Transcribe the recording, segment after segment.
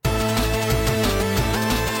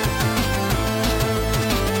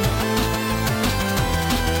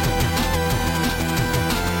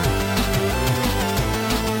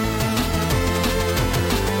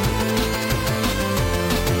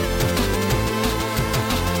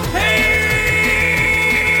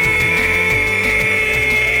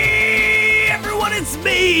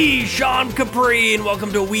Sean Capri, and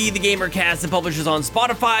welcome to We the Gamer Cast that publishes on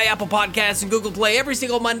Spotify, Apple Podcasts, and Google Play every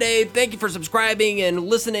single Monday. Thank you for subscribing and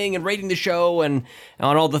listening and rating the show and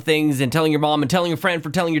on all the things, and telling your mom and telling your friend, for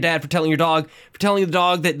telling your dad, for telling your dog, for telling the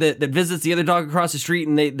dog that visits the other dog across the street,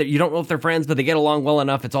 and that you don't know if they're friends, but they get along well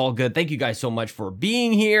enough. It's all good. Thank you guys so much for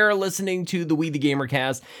being here, listening to the We the Gamer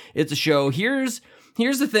Cast. It's a show. Here's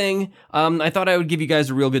the thing, I thought I would give you guys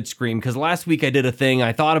a real good scream, because last week I did a thing,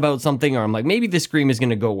 I thought about something, or I'm like, maybe this scream is going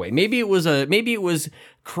to go away. Maybe it was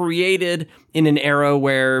created in an era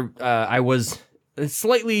where I was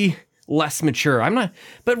slightly less mature. I'm not,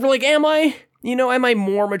 but like, am I? Am I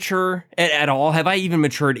more mature at all? Have I even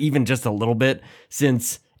matured even just a little bit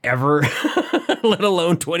since ever, let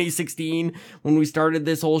alone 2016 when we started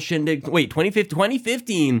this whole shindig? Wait,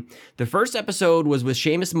 2015. The first episode was with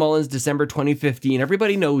Seamus Mullins, December 2015.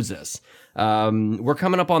 Everybody knows this. We're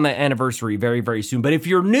coming up on that anniversary very, very soon. But if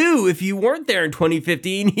you're new, if you weren't there in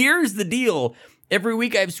 2015, here's the deal. Every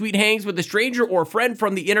week I have sweet hangs with a stranger or a friend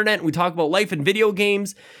from the internet, and we talk about life and video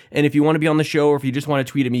games. And if you want to be on the show, or if you just want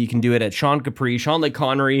to tweet at me, you can do it at Sean Capri, Sean like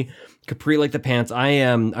Connery, Capri like the pants.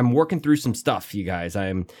 I'm working through some stuff, you guys.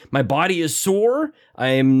 My body is sore.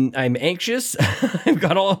 I'm anxious. I've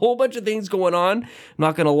got a whole bunch of things going on. I'm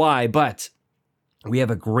not gonna lie, but we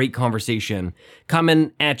have a great conversation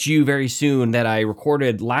coming at you very soon that I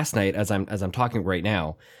recorded last night as I'm talking right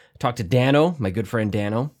now. I talked to Dano, my good friend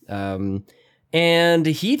Dano. And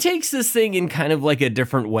he takes this thing in kind of like a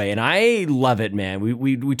different way, and I love it, man.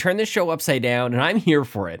 We turn this show upside down, and I'm here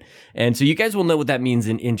for it. And so you guys will know what that means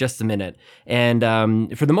in just a minute. And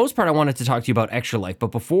for the most part, I wanted to talk to you about Extra Life.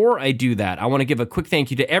 But before I do that, I want to give a quick thank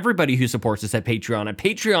you to everybody who supports us at Patreon at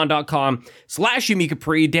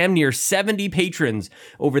patreon.com/YumiCapri. Damn near 70 patrons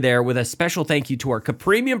over there, with a special thank you to our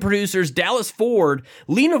Capremium producers, Dallas Ford,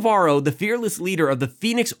 Lee Navarro, the fearless leader of the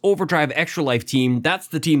Phoenix Overdrive Extra Life team. That's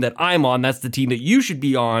the team that I'm on. That's the team that you should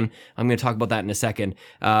be on. I'm going to talk about that in a second.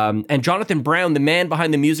 And Jonathan Brown, the man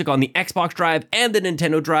behind the music on the Xbox Drive and the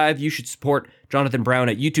Nintendo Drive. You should support Jonathan Brown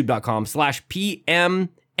at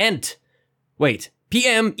youtube.com/PMENT. Wait.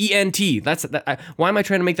 PMENT. Why am I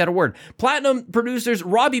trying to make that a word? Platinum producers,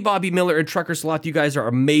 Robbie Bobby Miller and Trucker Sloth. You guys are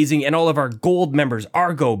amazing. And all of our gold members,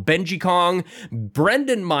 Argo, Benji Kong,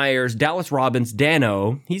 Brendan Myers, Dallas Robbins,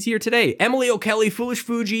 Dano. He's here today. Emily O'Kelly, Foolish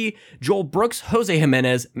Fuji, Joel Brooks, Jose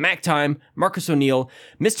Jimenez, Mac Time, Marcus O'Neill,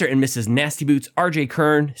 Mr. and Mrs. Nasty Boots, RJ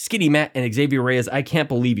Kern, Skinny Matt, and Xavier Reyes. I can't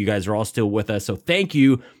believe you guys are all still with us. So thank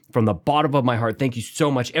you from the bottom of my heart. Thank you so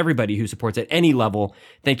much, everybody who supports at any level.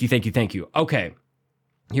 Thank you, thank you, thank you. Okay.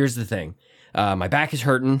 Here's the thing. My back is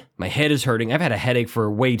hurting. My head is hurting. I've had a headache for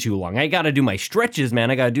way too long. I got to do my stretches, man.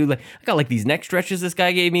 I got these neck stretches this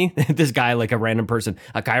guy gave me. This guy, like a random person,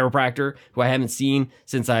 a chiropractor who I haven't seen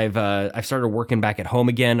since I've started working back at home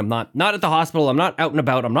again. I'm not at the hospital. I'm not out and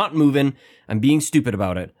about. I'm not moving. I'm being stupid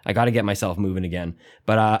about it. I got to get myself moving again.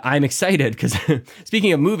 But I'm excited because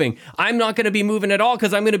speaking of moving, I'm not going to be moving at all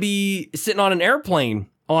because I'm going to be sitting on an airplane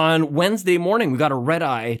on Wednesday morning. We got a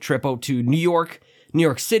red-eye trip out to New York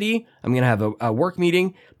City. I'm going to have a work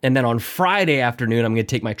meeting. And then on Friday afternoon, I'm going to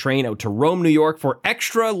take my train out to Rome, New York for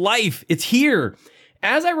Extra Life. It's here.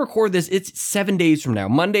 As I record this, it's 7 days from now.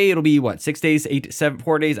 Monday, it'll be 6 days,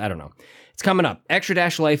 4 days? I don't know. It's coming up.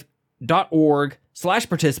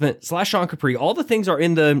 extra-life.org/participant/Sean Capri. All the things are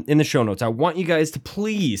in the show notes. I want you guys to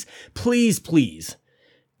please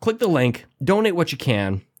click the link, donate what you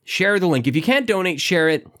can, share the link. If you can't donate, share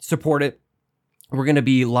it, support it. We're going to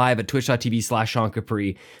be live at twitch.tv/Sean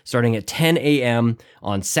Capri starting at 10 a.m.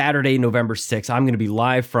 on Saturday, November 6th. I'm going to be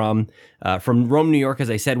live from Rome, New York,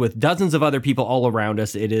 as I said, with dozens of other people all around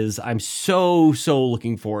us. I'm so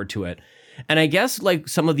looking forward to it. And I guess like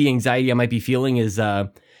some of the anxiety I might be feeling is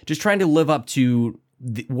just trying to live up to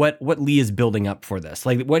what Lee is building up for this.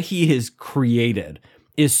 Like what he has created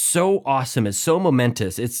is so awesome. It's so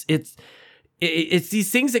momentous. It's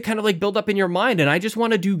these things that kind of like build up in your mind, and I just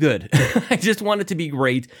want to do good. I just want it to be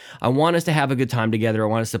great. I want us to have a good time together. I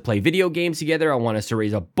want us to play video games together. I want us to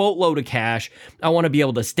raise a boatload of cash. I want to be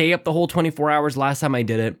able to stay up the whole 24 hours last time I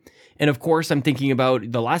did it. And of course, I'm thinking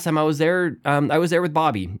about the last time I was there with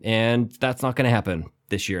Bobby, and that's not going to happen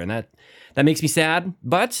this year. And that makes me sad,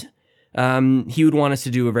 but he would want us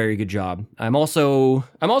to do a very good job. I'm also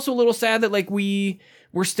a little sad that like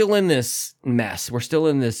we're still in this mess. We're still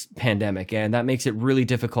in this pandemic, and that makes it really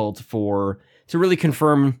difficult to really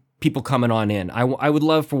confirm people coming on in. I would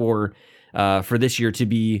love for this year to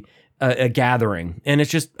be a gathering, and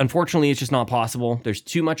unfortunately it's just not possible. There's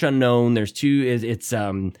too much unknown. It's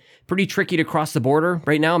pretty tricky to cross the border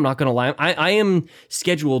right now. I'm not going to lie. I am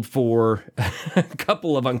scheduled for a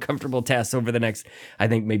couple of uncomfortable tests over the next, I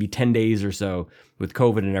think maybe 10 days or so with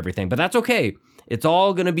COVID and everything, but that's okay. It's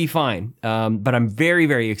all going to be fine. But I'm very,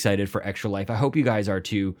 very excited for Extra Life. I hope you guys are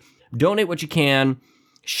too. Donate what you can,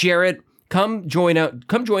 share it. Come join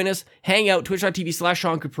us, hang out,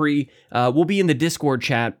 twitch.tv/Sean Capri. We'll be in the Discord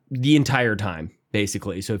chat the entire time,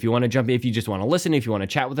 basically. So if you want to jump in, if you just want to listen, if you want to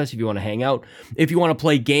chat with us, if you want to hang out, if you want to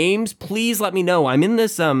play games, please let me know. I'm in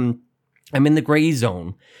the gray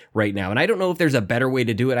zone right now, and I don't know if there's a better way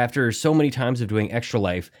to do it after so many times of doing Extra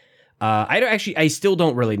Life. I still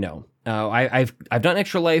don't really know. I've done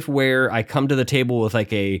Extra Life where I come to the table with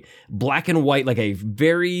like a black and white, like a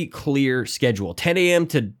very clear schedule. 10 a.m.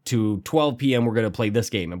 to 12 p.m. we're going to play this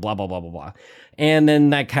game and blah, blah, blah, blah, blah. And then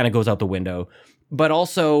that kind of goes out the window. But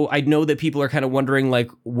also, I know that people are kind of wondering,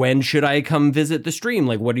 like, when should I come visit the stream?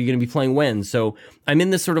 Like, what are you going to be playing when? So I'm in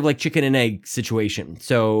this sort of like chicken and egg situation.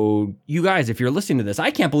 So you guys, if you're listening to this,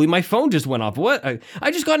 I can't believe my phone just went off. What?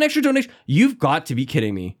 I just got an extra donation. You've got to be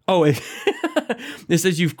kidding me. Oh, it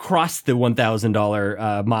says you've crossed the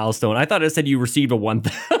 $1,000 milestone. I thought it said you received a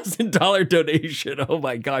 $1,000 donation. Oh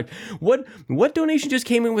my God. What donation just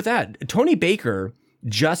came in with that? Tony Baker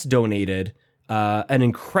just donated an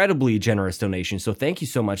incredibly generous donation. So thank you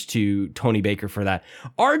so much to Tony Baker for that.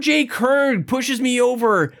 RJ Kern pushes me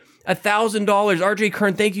over $1,000. RJ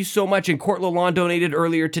Kern, thank you so much. And Court Lalonde donated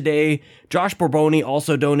earlier today. Josh Borboni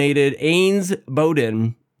also donated. Ains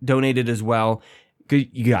Bowden donated as well.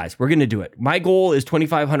 You guys, we're going to do it. My goal is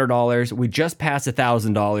 $2,500. We just passed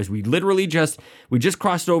 $1,000. We just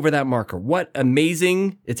crossed over that marker. What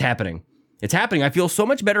amazing. It's happening. It's happening. I feel so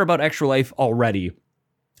much better about Extra Life already.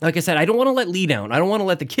 Like I said, I don't want to let Lee down. I don't want to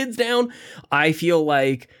let the kids down. I feel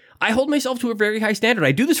like I hold myself to a very high standard.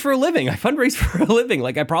 I do this for a living. I fundraise for a living.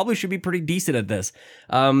 Like, I probably should be pretty decent at this.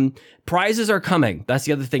 Prizes are coming. That's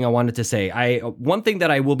the other thing I wanted to say. One thing that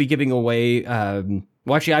I will be giving away,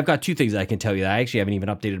 well, actually, I've got two things that I can tell you that I actually haven't even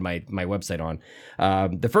updated my website on.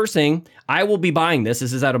 The first thing, I will be buying this.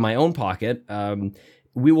 This is out of my own pocket.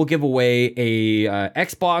 We will give away a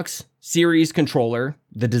Xbox Series controller,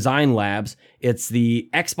 the Design Labs. It's the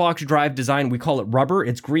Xbox Drive design. We call it rubber.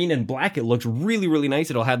 It's green and black. It looks really, really nice.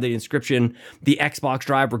 It'll have the inscription, the Xbox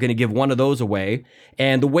Drive. We're going to give one of those away.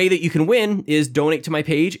 And the way that you can win is donate to my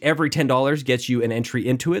page. Every $10 gets you an entry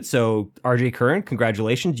into it. So RJ Curran,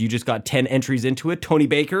 congratulations. You just got 10 entries into it. Tony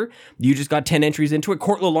Baker, you just got 10 entries into it.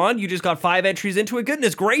 Court Lalonde, you just got 5 entries into it.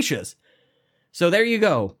 Goodness gracious. So there you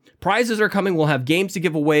go. Prizes are coming. We'll have games to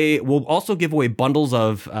give away. We'll also give away bundles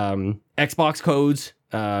of Xbox codes.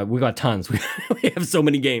 We got tons. We have so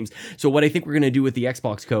many games. So what I think we're going to do with the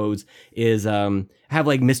Xbox codes is have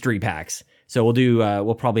like mystery packs. So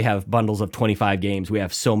we'll probably have bundles of 25 games. We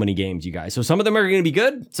have so many games, you guys. So some of them are going to be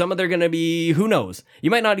good. Some of them are going to be, who knows?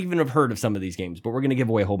 You might not even have heard of some of these games, but we're going to give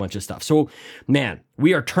away a whole bunch of stuff. So man,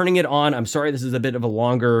 we are turning it on. I'm sorry this is a bit of a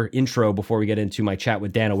longer intro before we get into my chat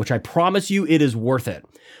with Dano, which I promise you it is worth it.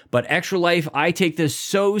 But Extra Life, I take this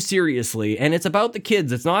so seriously, and it's about the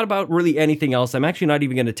kids. It's not about really anything else. I'm actually not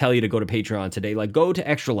even going to tell you to go to Patreon today. Like, go to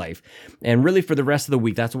Extra Life. And really for the rest of the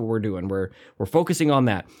week, that's what we're doing. We're focusing on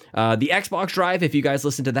that. The Xbox Drive, if you guys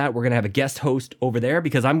listen to that, we're going to have a guest host over there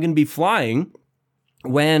because I'm going to be flying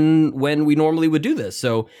when we normally would do this.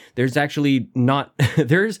 So there's actually not,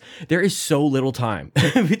 there is so little time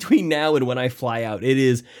between now and when I fly out. It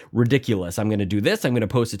is ridiculous. I'm going to do this. I'm going to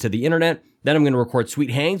post it to the internet. Then I'm going to record Sweet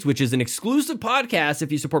Hangs, which is an exclusive podcast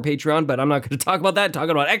if you support Patreon, but I'm not going to talk about that. Talking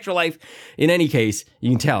about Extra Life. In any case, you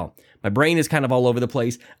can tell my brain is kind of all over the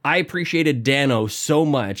place. I appreciated Dano so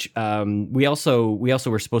much. We also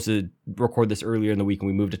were supposed to record this earlier in the week and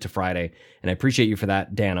we moved it to Friday. And I appreciate you for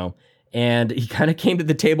that, Dano. And he kind of came to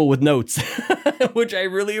the table with notes, which I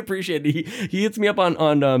really appreciate. He hits me up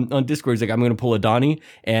on Discord. He's like, I'm going to pull a Donnie,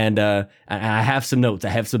 and I have some notes. I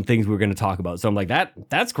have some things we're going to talk about. So I'm like,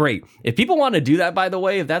 that's great. If people want to do that, by the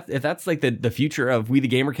way, if that's like the future of We the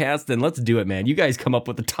Gamercast, then let's do it, man. You guys come up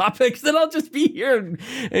with the topics, then I'll just be here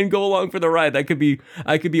and go along for the ride. I could be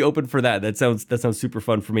open for that. That sounds super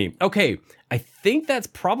fun for me. Okay. I think that's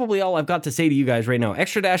probably all I've got to say to you guys right now.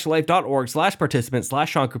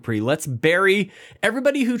 extra-life.org/participant/Sean Capri. Let's bury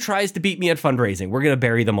everybody who tries to beat me at fundraising. We're going to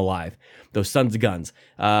bury them alive. Those sons of guns.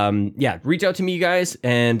 Reach out to me, you guys,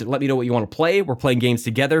 and let me know what you want to play. We're playing games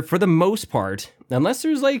together for the most part, unless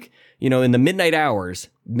there's like, in the midnight hours,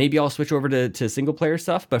 maybe I'll switch over to single player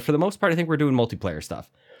stuff. But for the most part, I think we're doing multiplayer stuff.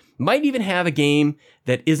 Might even have a game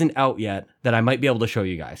that isn't out yet that I might be able to show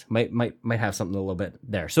you guys. Might have something a little bit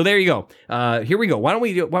there. So there you go. Here we go. Why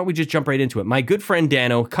don't we just jump right into it? My good friend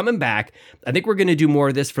Dano coming back. I think we're going to do more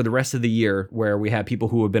of this for the rest of the year, where we have people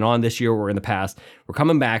who have been on this year or in the past. We're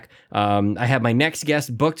coming back. I have my next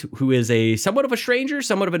guest booked, who is a somewhat of a stranger,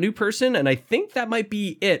 somewhat of a new person, and I think that might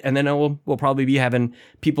be it. And then we'll probably be having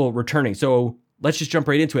people returning. So let's just jump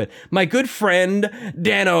right into it. My good friend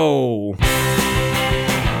Dano.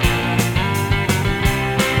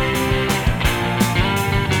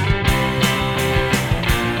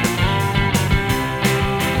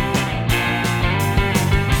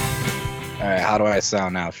 How do I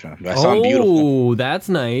sound now, Sean? Do I sound beautiful? Oh, that's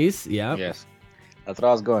nice. Yeah. Yes. That's what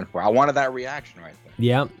I was going for. I wanted that reaction right there.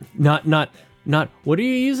 Yeah. Not. What are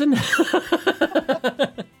you using?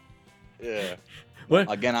 Yeah. What?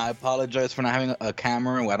 Again, I apologize for not having a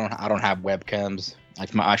camera. I don't have webcams.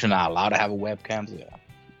 I'm actually not allowed to have a webcam. So yeah.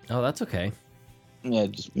 Oh, that's okay.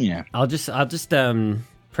 Yeah. I'll just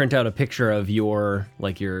print out a picture of your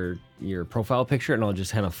profile picture, and I'll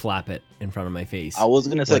just kind of flap it in front of my face. I was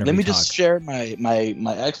gonna say, let me just talk. share my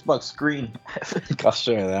Xbox screen. I'll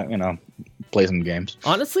share that. Play some games.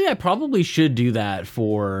 Honestly, I probably should do that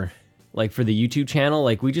for the YouTube channel.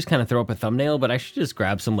 Like, we just kind of throw up a thumbnail, but I should just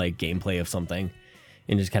grab some gameplay of something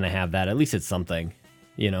and just kind of have that. At least it's something,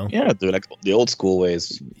 Yeah, dude. Like the old school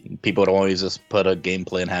ways, people would always just put a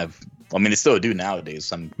gameplay and have. I mean, they still do nowadays.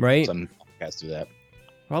 Some podcasts do that.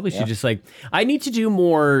 Probably should just I need to do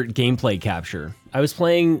more gameplay capture. I was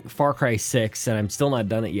playing Far Cry 6 and I'm still not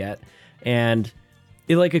done it yet. And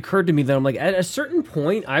it occurred to me that I'm at a certain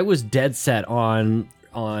point, I was dead set on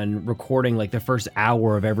recording the first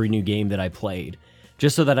hour of every new game that I played,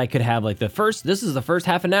 just so that I could have this is the first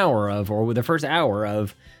half an hour of, or the first hour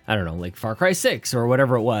of, I don't know, Far Cry 6 or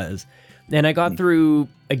whatever it was. And I got through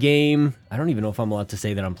a game. I don't even know if I'm allowed to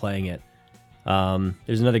say that I'm playing it.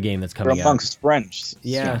 There's another game that's coming out. Amongst friends.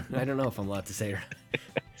 Yeah, I don't know if I'm allowed to say it.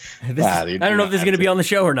 I don't I know if this is going to be on the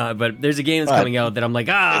show or not, but there's a game that's coming out that I'm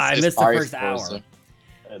I missed the first hour.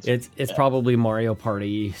 It's probably Mario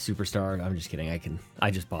Party Superstar. I'm just kidding.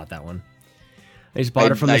 I just bought that one. I just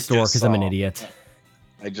bought it from the store because I'm an idiot.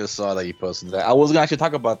 I just saw that you posted that. I was going to actually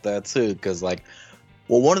talk about that too, because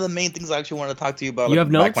one of the main things I actually wanted to talk to you about, you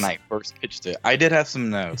have notes? Back when I first pitched it, I did have some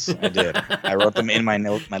notes. I did. I wrote them in my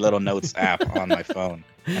little notes app on my phone,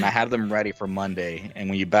 and I had them ready for Monday. And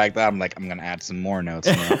when you backed out, I'm I'm gonna add some more notes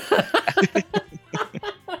now.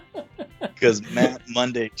 Because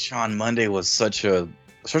Monday was such a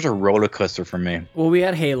roller coaster for me. Well, we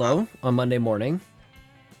had Halo on Monday morning.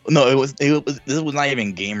 No, this was not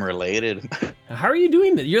even game related. How are you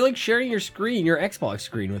doing that? You're sharing your screen, your Xbox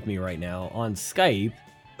screen with me right now on Skype.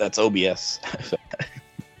 That's OBS.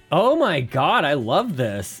 Oh my god, I love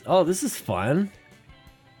this. Oh, this is fun.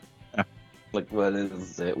 What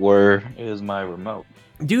is it? Where is my remote?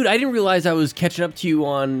 Dude, I didn't realize I was catching up to you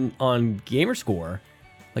on Gamerscore.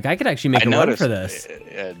 I could actually make a run for this.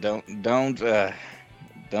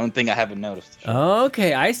 Don't think I haven't noticed.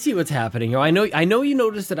 Okay, I see what's happening. I know you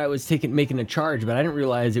noticed that I was making a charge, but I didn't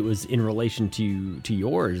realize it was in relation to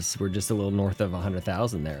yours. We're just a little north of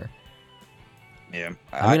 100,000 there. Yeah,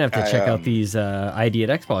 I'm gonna have to check out these ID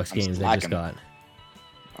at Xbox games I just got.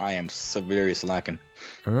 I am severely slacking.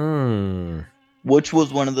 Mm. Which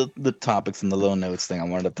was one of the topics in the little notes thing I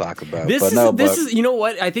wanted to talk about. This is you know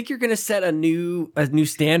what? I think you're gonna set a new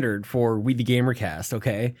standard for We the Gamercast.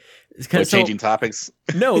 Okay, changing topics.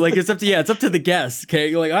 No, it's up to the guests.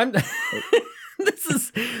 Okay, I'm.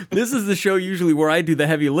 This is the show usually where I do the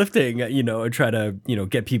heavy lifting. And try to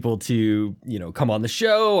get people to come on the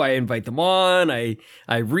show. I invite them on. I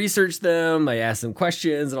research them. I ask them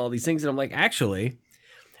questions and all these things. And I'm actually,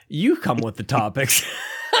 you come with the topics.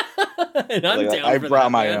 And I'm down I for brought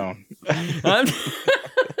that, my man. own.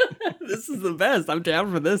 This is the best. I'm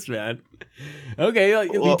down for this, man. Okay,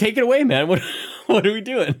 take it away, man. What are we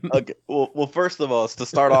doing? Okay. Well, first of all, it's to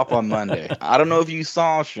start off on Monday. I don't know if you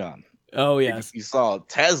saw, Sean. Oh yes, you saw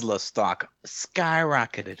Tesla stock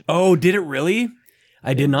skyrocketed. Oh, did it really?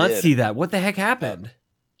 I did not see that. What the heck happened?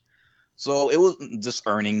 So it was just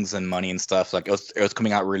earnings and money and stuff. It was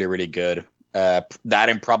coming out really, really good. That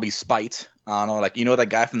and probably spite. I don't know, that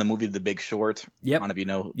guy from the movie The Big Short. Yep. I don't know if you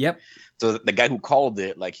know. Yep. So the guy who called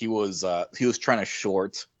it, he was trying to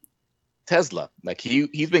short Tesla.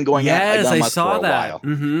 He's been going at I saw for a that. while.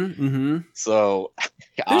 Mm-hmm. So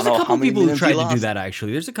there's a couple people who tried to do that.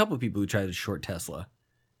 Actually, there's a couple of people who tried to short Tesla.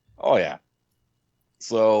 Oh yeah.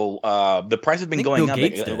 So the price has been going Bill up.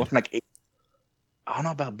 Gates It went from I don't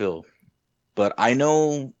know about Bill, but I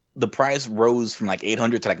know the price rose from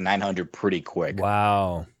 800 to 900 pretty quick.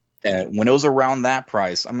 Wow. And when it was around that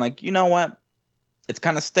price, I'm like, you know what? It's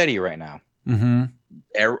kind of steady right now. Mm-hmm.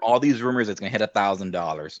 All these rumors it's gonna hit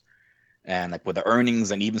 $1,000, and like with the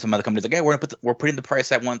earnings and even some other companies like, hey, we're putting the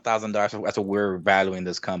price at $1,000. That's what we're valuing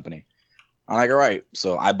this company. I'm like, all right.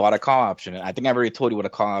 So I bought a call option, and I think I've already told you what a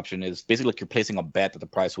call option is. Basically, like you're placing a bet that the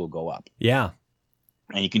price will go up, Yeah.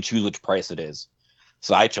 and you can choose which price it is.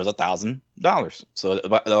 So I chose $1,000. So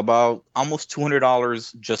about almost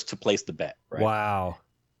 $200 just to place the bet. Right? Wow.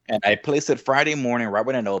 And I placed it Friday morning, right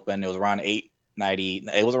when it opened. It was around 890.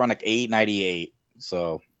 It was around like 898.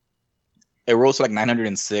 So it rose to like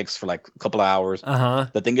 906 for like a couple of hours. Uh-huh.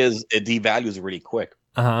 The thing is, it devalues really quick.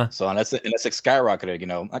 Uh-huh. So unless it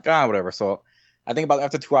skyrocketed, like whatever. So I think about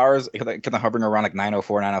after 2 hours, it kind of hovering around like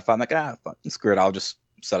 904, 905. I'm like, fuck, screw it. I'll just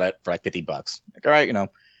sell it for like $50. Like, all right, it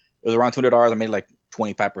was around $200. I made like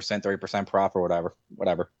 25%, 30% profit or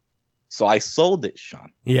whatever. So I sold it,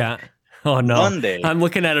 Sean. Yeah. Oh no. Monday. I'm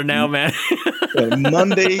looking at it now, man.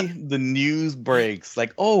 Monday, the news breaks.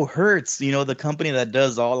 Like, oh, Hertz, the company that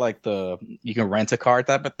does all like you can rent a car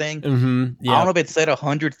type of thing. Mm-hmm. Yeah. I don't know if it said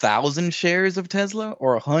 100,000 shares of Tesla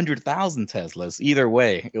or 100,000 Teslas. Either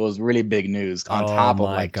way, it was really big news on top of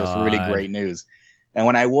like just really great news. And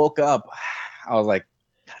when I woke up, I was like,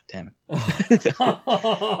 God damn it.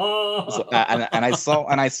 So,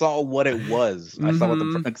 and I saw what it was. I saw what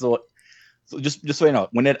the so just so you know,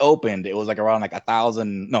 when it opened, it was like around like around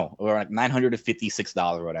like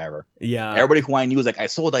 $956 or whatever. Yeah. Everybody who I knew was like, I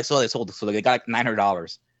sold. So they got like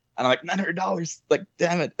 $900. And I'm like, $900? Like,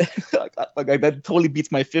 damn it. like that totally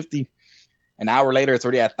beats my 50. An hour later, it's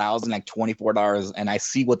already at $1,000, like $24. And I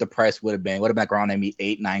see what the price would have been. It would have been like around maybe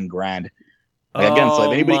 $8-9 grand. Like, again,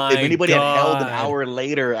 so if anybody had held an hour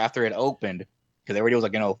later after it opened, because everybody was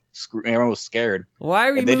like, everyone was scared. Why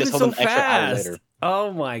are you moving so fast?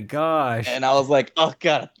 Oh my gosh. And I was like, oh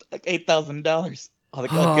God, like $8,000. I was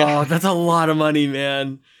like, oh God. That's a lot of money,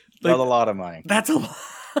 man. That's a lot of money. That's a lot.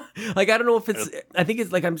 Like, I don't know if I think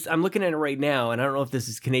it's like, I'm looking at it right now, and I don't know if this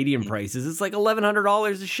is Canadian prices. It's like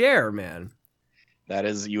 $1,100 a share, man. That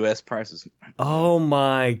is U.S. prices. Oh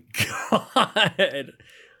my God.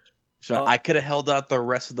 So I could have held out the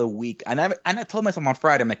rest of the week. And I told myself on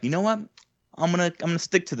Friday, I'm like, you know what? I'm gonna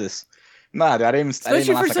stick to this. Nah, I didn't.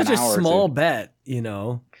 Especially for such a small bet,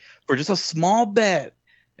 For just a small bet,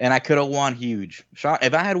 and I could have won huge. Sean,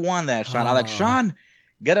 if I had won that, Sean, I'm like, Sean,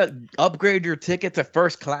 upgrade your ticket to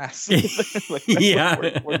first class.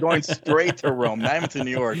 Yeah, we're going straight to Rome, not even to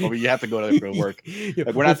New York. But you have to go to work.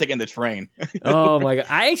 Like, we're not taking the train. Oh my God,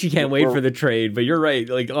 I actually can't wait for the trade. But you're right.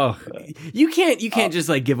 Like, you can't just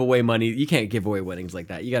like give away money. You can't give away winnings like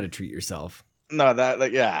that. You got to treat yourself. No,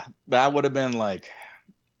 that would have been like,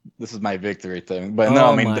 this is my victory thing. But no,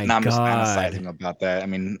 I'm just fantasizing about that. I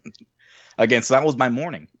mean, again, so that was my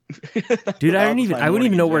morning. Dude, I wouldn't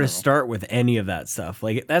even know where to start with any of that stuff.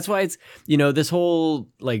 Like, that's why it's, this whole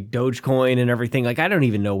like Dogecoin and everything. Like, I don't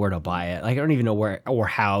even know where to buy it. Like, I don't even know where or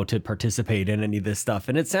how to participate in any of this stuff.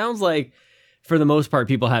 And it sounds like, for the most part,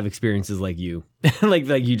 people have experiences like you, like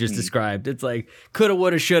you just described. It's like coulda,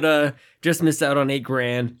 woulda, shoulda, just missed out on $8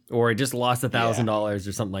 grand, or just lost $1,000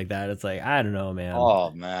 or something like that. It's like, I don't know, man.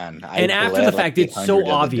 Oh man! And after the fact, it's so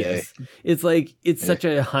obvious. It's like it's such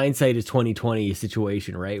a hindsight is 2020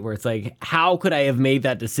 situation, right? Where it's like, how could I have made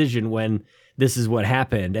that decision when this is what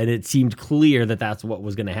happened, and it seemed clear that that's what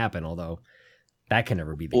was going to happen. Although that can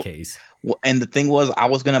never be the case. Well, and the thing was, I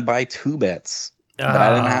was going to buy 2 bets. But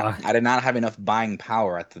I did not have enough buying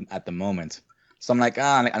power at the moment. So I'm like,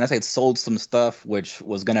 unless I sold some stuff which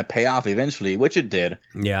was gonna pay off eventually, which it did.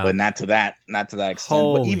 Yeah. But not to that extent.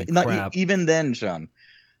 Holy but crap. Even then, Sean.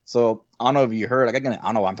 So I don't know if you heard. Like, I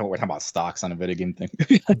don't know. We're talking about stocks on a video game thing.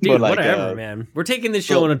 Dude, but like, whatever, man. We're taking this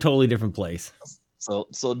show in a totally different place. So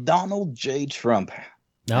Donald J. Trump.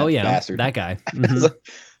 Oh yeah, bastard. that guy. Mm-hmm.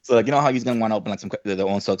 So like, how he's gonna want to open like their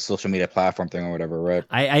own social media platform thing or whatever, right?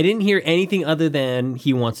 I didn't hear anything other than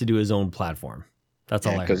he wants to do his own platform. That's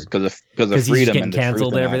all I heard. Because of freedom he's getting and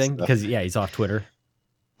canceled and everything. Because he's off Twitter.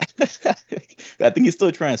 I think he's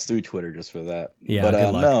still trying to sue Twitter just for that. Yeah, but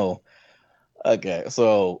good luck. no. Okay,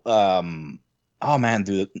 so oh man,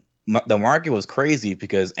 dude, the market was crazy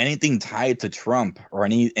because anything tied to Trump or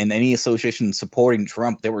any association supporting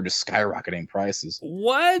Trump, they were just skyrocketing prices.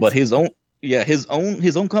 What? But his own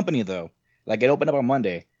company though, like it opened up on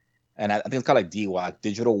Monday, and I think it's called like DWAC,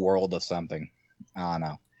 Digital World of something. I don't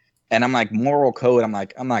know. And I'm like, moral code. I'm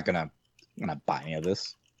like, I'm not gonna buy any of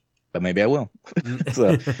this, but maybe I will.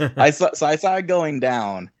 So I saw it going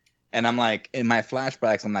down, and I'm like, in my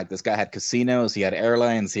flashbacks, I'm like, this guy had casinos, he had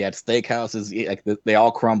airlines, he had steakhouses. Like they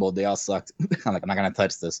all crumbled, they all sucked. I'm like, I'm not gonna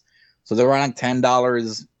touch this. So they were around like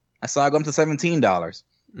 $10. I saw it go up to $17.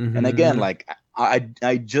 And again, like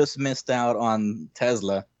I just missed out on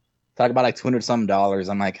Tesla. Talk about like $200 some.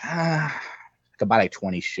 I'm like, I could buy like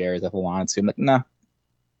 20 shares if I wanted to. I'm like, nah,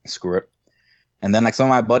 screw it. And then like some of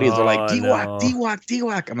my buddies are like,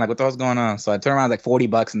 DWAC. I'm like, what the hell's going on? So I turn around like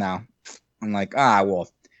 $40 now. I'm like, well,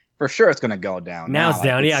 for sure it's gonna go down. Now it's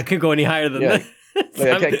down. I couldn't go any higher than that.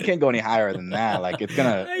 Like, I can't go any higher than that. Like it's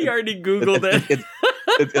gonna. You already Googled it.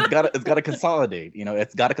 It's got to consolidate.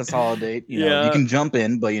 It's got to consolidate. You know, you can jump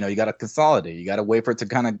in, but you got to consolidate. You got to wait for it to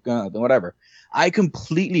kind of whatever. I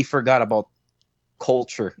completely forgot about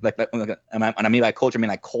culture. Like that. And I mean by culture, I mean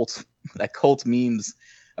like cults, like cult memes.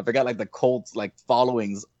 I forgot like the cult like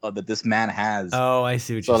followings that this man has. Oh, I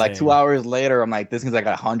see what you're saying. So like 2 hours later, I'm like, this thing's like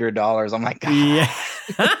 $100. I'm like, yeah.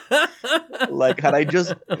 Like had I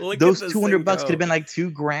just those $200 could have been like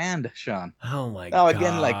 $2,000, Sean. Oh my god. Now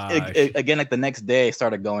again, like the next day it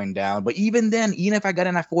started going down. But even then, even if I got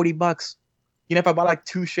in at $40, if I bought like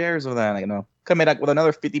 2 shares of that, could made like with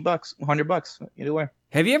another $50, $100, either way.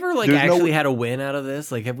 Have you ever actually had a win out of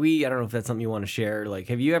this? Like, have we? I don't know if that's something you want to share. Like,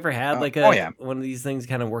 have you ever had one of these things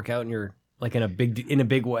kind of work out in your like in a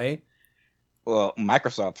big way? Well,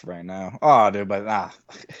 Microsoft right now. Oh, dude, but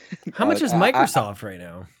how much is Microsoft right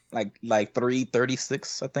now? Like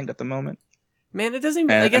 336, I think, at the moment. Man, it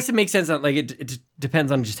doesn't. I guess it makes sense. Like, it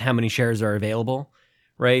depends on just how many shares are available,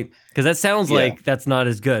 right? Because that sounds like that's not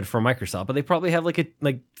as good for Microsoft, but they probably have like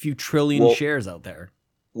a few trillion shares out there.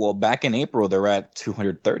 Well, back in April, they're at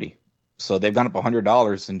 230, so they've gone up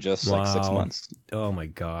 $100 in just like 6 months. Oh my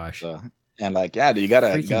gosh! And like, dude, you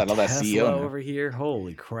gotta love that CEO over here.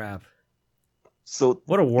 Holy crap! So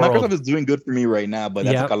what a world! Microsoft is doing good for me right now, but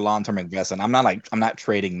that's like a long-term investment. I'm not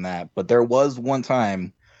trading that. But there was one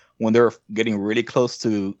time when they're getting really close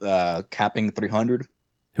to capping 300.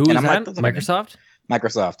 Who is that? Microsoft.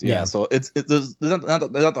 Microsoft, yeah. So it's not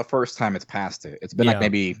the first time it's passed it. It's been like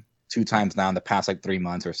maybe 2 times now in the past like 3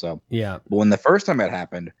 months or so. Yeah. But when the first time it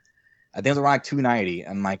happened, I think it was around like 290.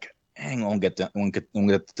 I'm like, dang, won't get to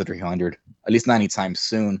 300. At least not anytime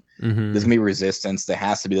soon. Mm-hmm. There's gonna be resistance. There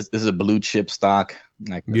has to be. This is a blue chip stock.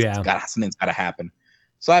 Like, something's gotta happen.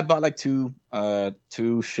 So I bought like two call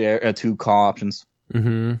options.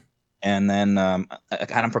 Mm-hmm. And then I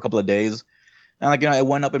had them for a couple of days. And it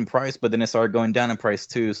went up in price, but then it started going down in price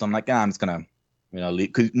too. So I'm like, I'm just gonna,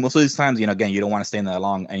 leave. Because most of these times, again, you don't want to stay in that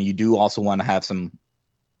long, and you do also want to have some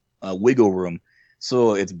wiggle room.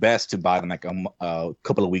 So it's best to buy them like a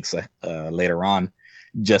couple of weeks later on,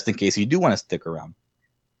 just in case you do want to stick around.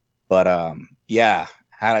 But had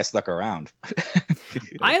I stuck around,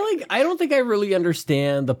 I don't think I really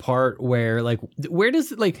understand the part where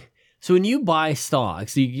does so when you buy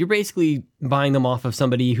stocks, you're basically buying them off of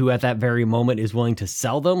somebody who at that very moment is willing to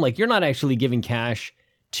sell them. Like, you're not actually giving cash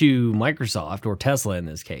to Microsoft or Tesla in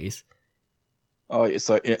this case. Oh,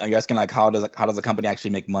 so are you asking how does a company actually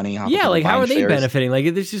make money? How are they benefiting? Like,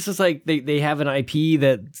 it's just like they have an IP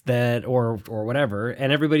that or whatever,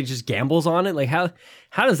 and everybody just gambles on it. Like, how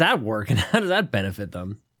does that work, and how does that benefit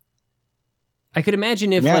them? I could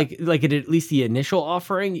imagine if at least the initial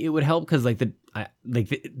offering, it would help because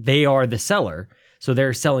they are the seller, so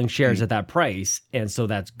they're selling shares at that price, and so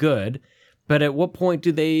that's good. But at what point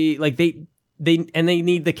do they they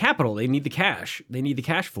need the capital, they need the cash, they need the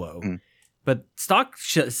cash flow. But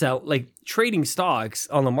trading stocks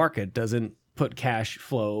on the market doesn't put cash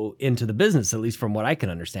flow into the business, at least from what I can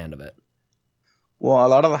understand of it. Well, a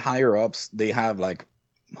lot of the higher ups, they have like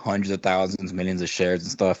hundreds of thousands, millions of shares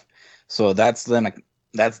and stuff. So that's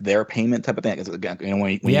their payment type of thing.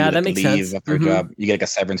 When you that makes leave sense. after a job, you get like a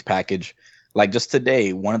severance package. Like just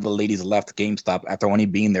today, one of the ladies left GameStop after only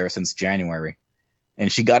being there since January,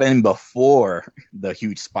 and she got in before the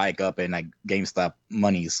huge spike up in like GameStop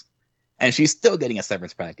monies, and she's still getting a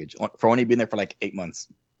severance package for only being there for like 8 months.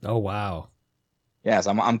 Oh wow! Yeah,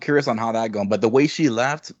 so I'm curious on how that going. But the way she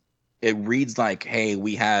left, it reads like, hey,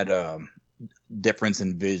 we had difference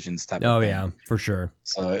in visions type of thing. Yeah, for sure.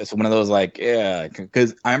 So it's one of those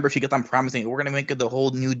because I remember she kept on promising we're gonna make it the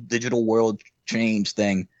whole new digital world change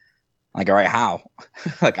thing. Like, all right, how?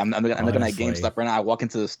 Like I'm looking at GameStop right now. I walk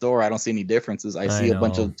into the store, I don't see any differences. I see a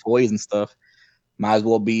bunch of toys and stuff. Might as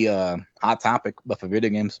well be a hot topic, but for video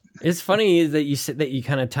games. It's funny that you said that you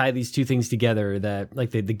kind of tie these two things together, that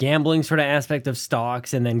like the gambling sort of aspect of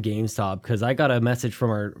stocks and then GameStop. Because I got a message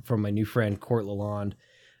from my new friend Court Lalonde.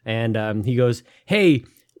 And he goes, "Hey,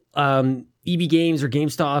 EB Games or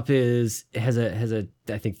GameStop has a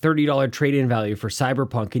I think $30 trade-in value for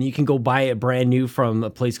Cyberpunk, and you can go buy it brand new from a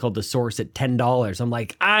place called The Source at $10." I'm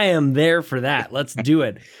like, I am there for that. Let's do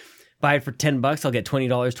it. Buy it for $10. I'll get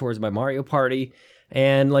 $20 towards my Mario Party.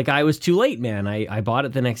 And like I was too late, man. I bought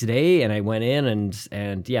it the next day and I went in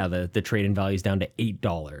and yeah, the trade-in value is down to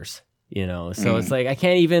 $8. You know, so it's like I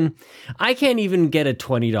can't even get a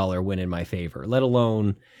 $20 win in my favor, let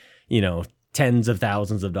alone, you know, tens of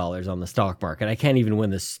thousands of dollars on the stock market. I can't even win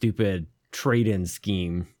this stupid trade-in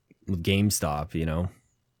scheme with GameStop, you know.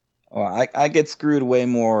 Well, I get screwed way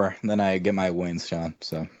more than I get my wins, Sean.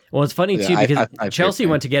 So well, it's funny too because Chelsea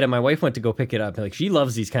went to get it. My wife went to go pick it up. Like she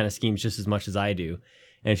loves these kind of schemes just as much as I do,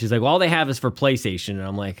 and she's like, "Well, all they have is for PlayStation," and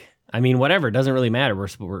I'm like, "I mean, whatever. It doesn't really matter.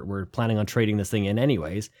 We're planning on trading this thing in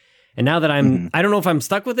anyways." And now that I don't know if I'm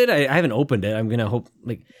stuck with it. I haven't opened it. I'm gonna hope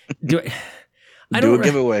like do a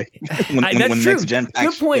giveaway when the next gen patch.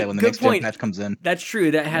 Good point. Yeah, when the next gen patch comes in. That's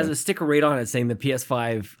true. That has a sticker right on it saying the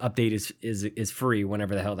PS5 update is free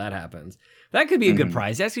whenever the hell that happens. That could be a good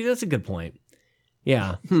prize. Actually, that's a good point.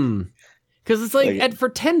 Yeah. Because it's like for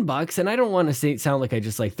 $10, and I don't want to sound like I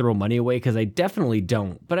just like throw money away because I definitely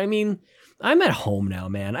don't. But I mean, I'm at home now,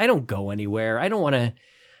 man. I don't go anywhere. I don't want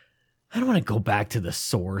to go back to the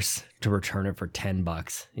source to return it for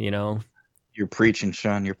 $10. You know. You're preaching,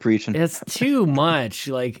 Sean. You're preaching. It's too much.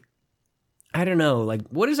 Like, I don't know. Like,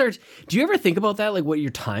 what is our? Do you ever think about that? Like, what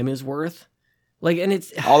your time is worth? Like, and it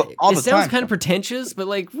sounds kind of pretentious, but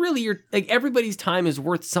like, really, everybody's time is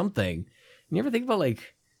worth something. You ever think about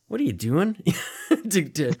like, what are you doing to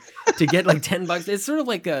get like $10? It's sort of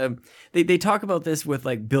like they talk about this with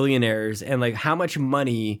like billionaires and like how much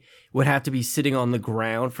money would have to be sitting on the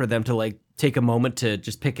ground for them to like take a moment to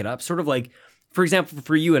just pick it up. Sort of like, for example,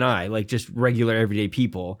 for you and I, like just regular everyday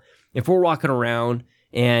people, if we're walking around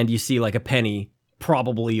and you see like a penny,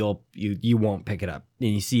 probably you won't pick it up. And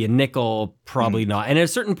you see a nickel, probably not. And at a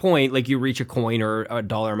certain point, like you reach a coin or a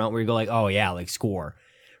dollar amount where you go like, oh yeah, like score,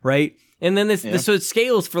 right? And then so it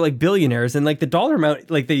scales for like billionaires, and like the dollar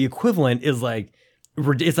amount, like the equivalent is like,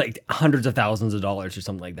 it's like hundreds of thousands of dollars or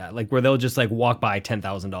something like that. Like where they'll just like walk by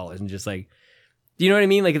 $10,000 and just like, do you know what I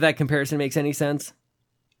mean? Like if that comparison makes any sense.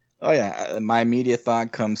 Oh yeah, my immediate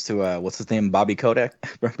thought comes to what's his name, Bobby Kotick.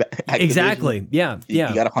 Exactly. Yeah. He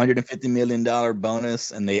got $150 million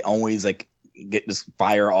bonus, and they always like just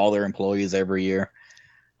fire all their employees every year.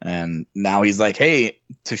 And now he's like, hey,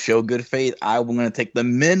 to show good faith, I'm going to take the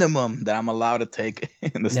minimum that I'm allowed to take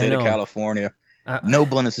in the state of California. No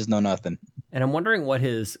bonuses, no nothing. And I'm wondering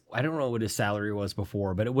I don't know what his salary was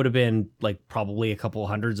before, but it would have been like probably a couple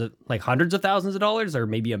hundreds of thousands of dollars, or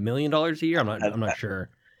maybe $1 million a year. I'm not sure.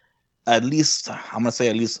 At least I'm gonna say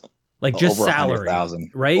at least like just over salary, 100,000,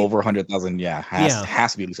 right? Over 100,000,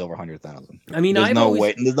 has to be at least over 100,000. I mean, there's no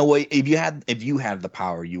way. If you had the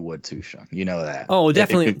power, you would too, Sean. You know that. Oh,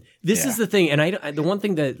 definitely. This is the thing, and the one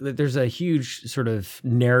thing that there's a huge sort of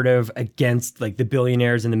narrative against like the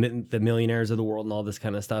billionaires and the millionaires of the world and all this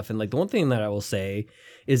kind of stuff. And like the one thing that I will say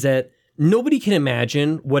is that nobody can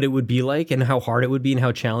imagine what it would be like and how hard it would be and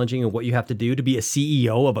how challenging and what you have to do to be a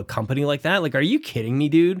CEO of a company like that. Like, are you kidding me,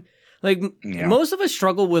 dude? Like most of us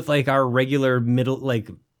struggle with like our regular middle, like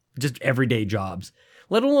just everyday jobs,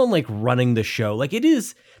 let alone like running the show. Like it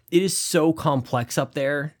is so complex up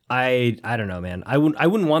there. I don't know, man. I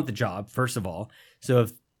wouldn't want the job, first of all. So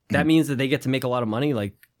if that means that they get to make a lot of money,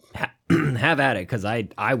 like have at it. Cause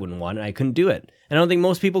I wouldn't want it. I couldn't do it. And I don't think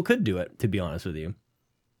most people could do it, to be honest with you.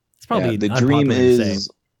 It's probably the dream is.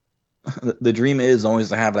 The dream is always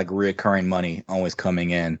to have like recurring money always coming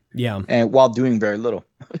in. Yeah. And while doing very little,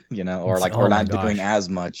 you know, or not doing as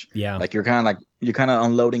much. Yeah. Like you're kind of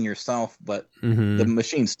unloading yourself, but the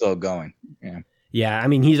machine's still going. Yeah. Yeah. I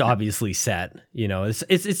mean, he's obviously set, you know,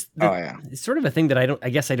 it's sort of a thing that I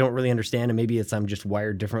guess I don't really understand. And maybe I'm just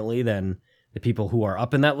wired differently than the people who are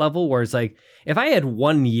up in that level, where it's like, if I had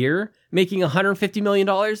 1 year making $150 million,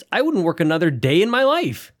 I wouldn't work another day in my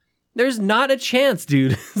life. There's not a chance,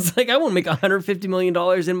 dude. It's like I won't make $150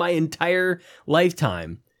 million in my entire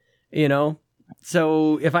lifetime, you know?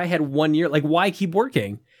 So if I had 1 year, like why keep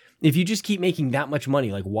working? If you just keep making that much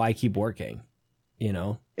money, like why keep working, you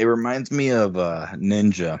know? It reminds me of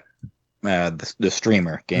Ninja, the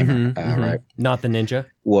streamer gamer, right? Not the ninja?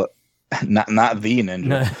 What? Not the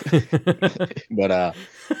ninja.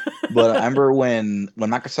 But I remember when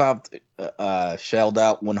Microsoft shelled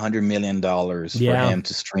out $100 million for him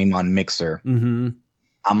to stream on Mixer.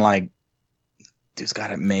 I'm like, dude's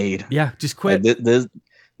got it made. Yeah, just quit. Like, this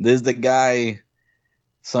is the guy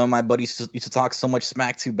some of my buddies used to talk so much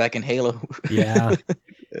smack to back in Halo. Yeah.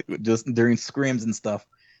 Just during scrims and stuff.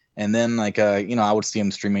 And then, like, I would see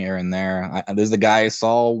him streaming here and there. There's the guy I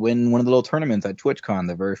saw win one of the little tournaments at TwitchCon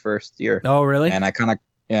the very first year. Oh, really? And I kind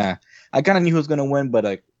of knew who was going to win,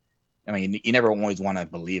 but I mean, you never always want to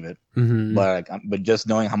believe it, but just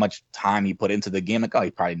knowing how much time he put into the game, like, oh,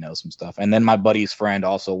 he probably knows some stuff. And then my buddy's friend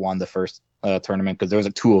also won the first tournament because there was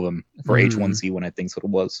like 2 of them for H1Z1, I think what it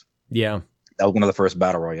was. Yeah, that was one of the first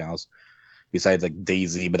battle royales. Besides like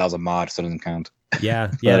DayZ, but that was a mod, so it doesn't count.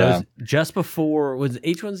 Yeah, yeah. That was just before, was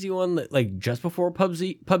H1Z1 like just before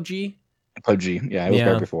PUBG? PUBG, yeah, it was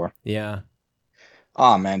right before. Yeah.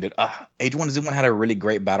 Oh man, dude, H1Z1 had a really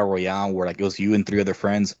great battle royale where like it was you and 3 other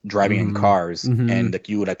friends driving in cars, and like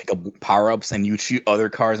you would like pick up power ups and you shoot other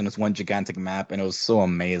cars in this one gigantic map, and it was so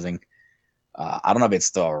amazing. I don't know if it's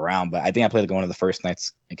still around, but I think I played like one of the first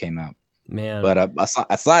nights it came out. Man, but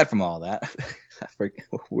aside from all that.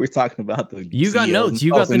 We're talking about the. You got notes.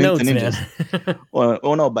 You got the notes, man.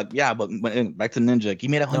 Oh no, but back to Ninja. He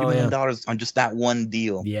made $100 million on just that one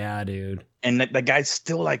deal. Yeah, dude. And the guy's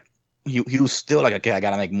still like, he was still like, okay, I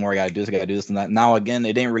gotta make more. I gotta do this. I gotta do this and that. Now again,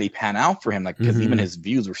 it didn't really pan out for him, like because even his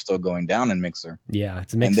views were still going down in Mixer. Yeah,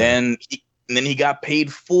 it's a Mixer. And then he got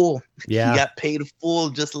paid full. Yeah, he got paid full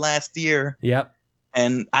just last year. Yep.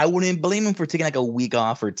 And I wouldn't blame him for taking like a week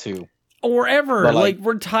off or 2. Or ever, like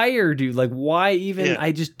retire, dude. Like, why even? Yeah.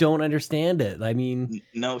 I just don't understand it. I mean,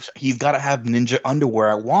 no, he's got to have Ninja underwear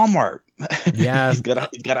at Walmart. Yeah, he's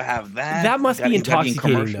got to have that. That must be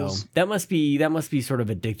intoxicating, though. That must be sort of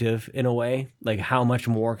addictive in a way. Like, how much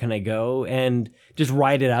more can I go and just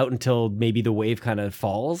ride it out until maybe the wave kind of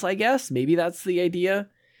falls? I guess maybe that's the idea.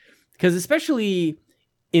 Because especially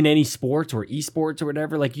in any sports or esports or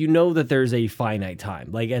whatever, like you know that there's a finite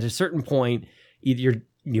time. Like at a certain point, either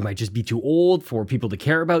you might just be too old for people to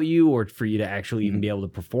care about you or for you to actually even be able to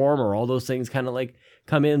perform, or all those things kind of like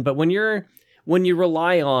come in. But when you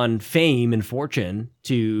rely on fame and fortune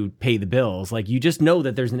to pay the bills, like you just know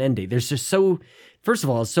that there's an end date. There's just first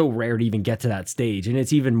of all, it's so rare to even get to that stage. And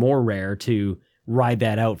it's even more rare to ride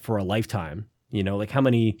that out for a lifetime. You know, like how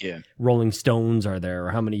many Rolling Stones are there,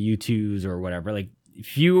 or how many U2s or whatever, like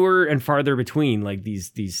fewer and farther between, like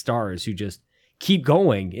these stars who just keep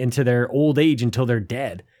going into their old age until they're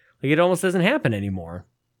dead. Like it almost doesn't happen anymore.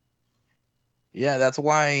 Yeah, that's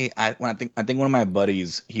why I think one of my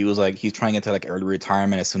buddies, he was like, he's trying to get to like early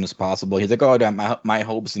retirement as soon as possible. He's like, oh, my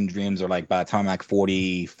hopes and dreams are like by the time I'm like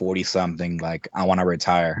 40 something, like I want to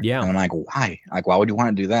retire. Yeah. And I'm like, why? Like, why would you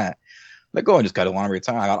want to do that? Like, oh, I just gotta want to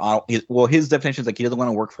retire. His definition is like he doesn't want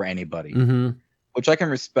to work for anybody, which I can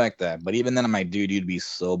respect that. But even then, I'm like, dude, you'd be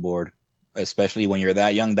so bored. Especially when you're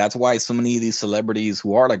that young. That's why so many of these celebrities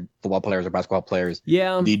who are like football players or basketball players,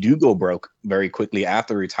 they do go broke very quickly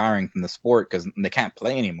after retiring from the sport because they can't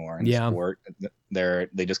play anymore in the sport.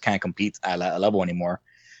 They just can't compete at that level anymore.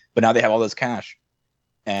 But now they have all this cash,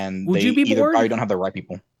 and would you be bored? Probably don't have the right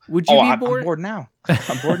people. Would you be bored? I'm bored now.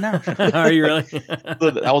 I'm bored now. Are you really?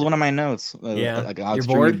 That was one of my notes. Like I was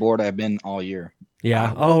extremely bored. I've been all year.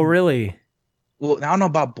 Yeah. Oh, really? Well, I don't know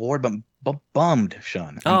about bored, but bummed,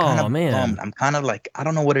 Sean. Man. Bummed. I'm kind of like, I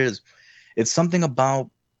don't know what it is. It's something about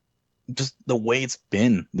just the way it's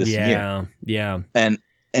been this year. Yeah. And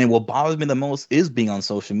what bothers me the most is being on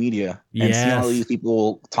social media and seeing all these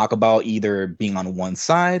people talk about either being on one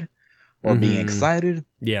side or being excited,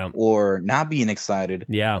 or not being excited.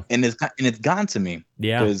 Yeah. And it's gotten to me.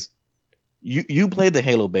 Yeah. Because you played the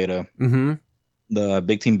Halo beta. The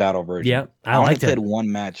big team battle version. Yeah. I only played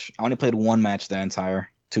one match. I only played one match the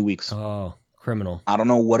entire 2 weeks. Oh, criminal. I don't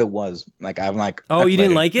know what it was. Like I'm like, oh, you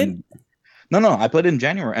didn't like it? No, I played it in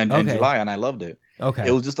January and July, and I loved it. Okay.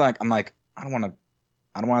 It was just like, I'm like, I don't want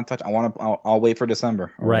to touch. I'll wait for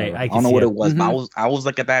December. Right. I don't know what it was. But I was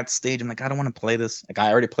like at that stage. I'm like, I don't want to play this. Like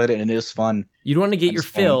I already played it and it is fun. You don't want to get your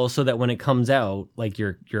fill so that when it comes out, like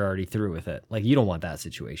you're already through with it. Like you don't want that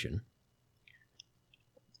situation.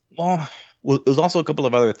 Well, there's also a couple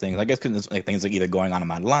of other things. I guess because it's like things like either going on in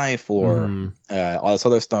my life or all this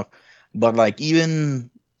other stuff. But like even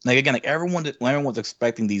like again, like everyone's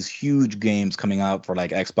expecting these huge games coming out for like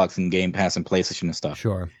Xbox and Game Pass and PlayStation and stuff.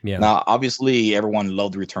 Sure. Yeah. Now, obviously, everyone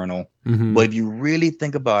loved Returnal, but if you really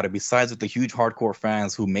think about it, besides with the huge hardcore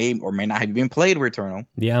fans who may or may not have even played Returnal,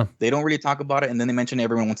 they don't really talk about it. And then they mention it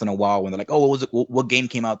every once in a while when they're like, "Oh, what was it? What game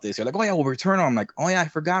came out this year?" Like, "Oh yeah, well, Returnal." I'm like, "Oh yeah, I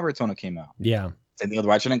forgot Returnal came out." Yeah. Same thing with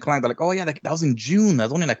Ratchet and Clank. They're like, "Oh yeah, that was in June. That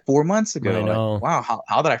was only like 4 months ago." I know. Like, wow,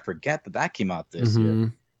 how did I forget that came out this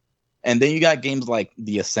year? And then you got games like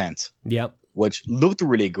The Ascent, which looked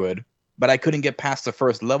really good, but I couldn't get past the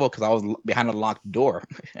first level because I was behind a locked door.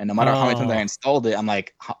 And no matter how many times I installed it, I'm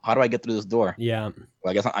like, how do I get through this door? Yeah.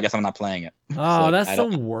 Well, I guess I'm not playing it. Oh, so that's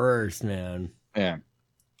the worst, man. Yeah.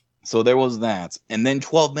 So there was that. And then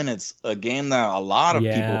 12 Minutes, a game that a lot of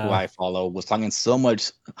people who I follow was talking so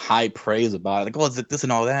much high praise about. Like, oh, it's like this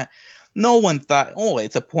and all that. no one thought, oh,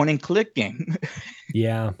 it's a point and click game.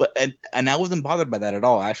 Yeah. But and I wasn't bothered by that at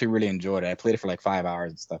all. I actually really enjoyed it. I played it for like 5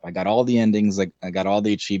 hours and stuff. I got all the endings, like I got all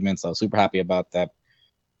the achievements. I was super happy about that.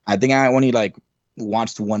 I think I only like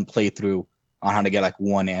watched one playthrough on how to get like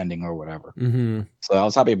one ending or whatever. Mm-hmm. So I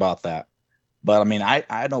was happy about that. But I mean, I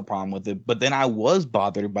had no problem with it. But then I was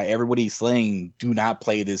bothered by everybody saying, do not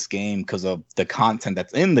play this game because of the content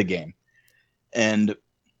that's in the game. And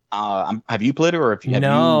have you played it, or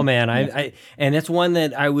No, man. I and that's one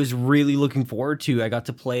that I was really looking forward to. I got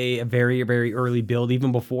to play a very, very early build,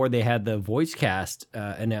 even before they had the voice cast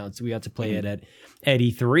announced. We got to play it at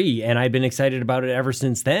E3, and I've been excited about it ever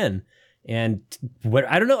since then. And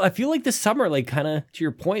I don't know. I feel like this summer, like kind of to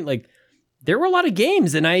your point, like there were a lot of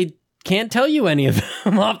games, and I can't tell you any of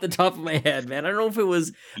them off the top of my head, man. I don't know if it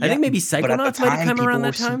was. I think maybe Psychonauts might have come around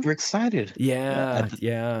that time. Super excited.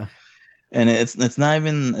 Yeah. And it's not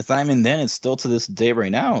even then. It's still to this day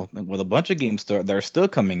right now with a bunch of games that are still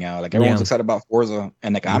coming out. Like everyone's excited about Forza,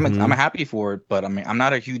 and like I'm happy for it. But I mean, I'm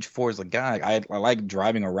not a huge Forza guy. I like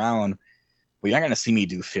driving around. But you're not gonna see me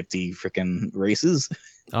do 50 freaking races.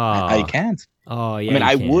 I can't. Oh yeah.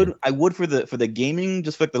 I mean, I would for the gaming,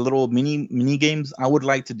 just like the little mini games. I would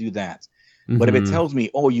like to do that. But if it tells me,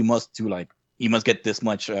 oh, you must get this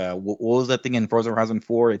much. What was that thing in Forza Horizon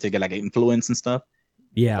 4 to get like influence and stuff?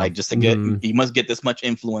 Yeah, like just to get, you must get this much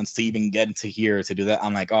influence to even get into here to do that.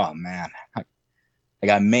 I'm like, oh man,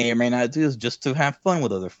 I may or may not do this just to have fun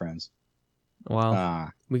with other friends.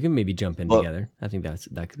 Well, we can maybe jump in together. I think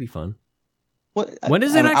that could be fun. When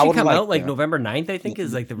does it actually come out? Like November 9th, I think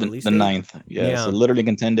is like the release date. The 9th, yeah. So literally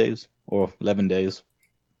in 10 days or 11 days.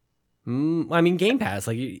 I mean, Game Pass,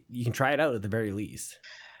 like you can try it out at the very least.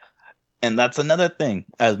 And that's another thing.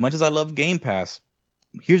 As much as I love Game Pass,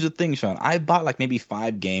 here's the thing, Sean. I bought like maybe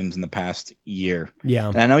 5 games in the past year. Yeah,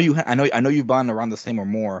 and I know you've bought around the same or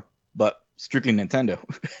more, but strictly Nintendo.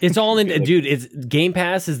 It's all in, dude. It's Game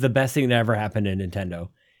Pass is the best thing that ever happened to Nintendo.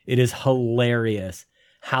 It is hilarious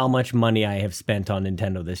how much money I have spent on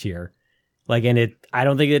Nintendo this year. Like, and I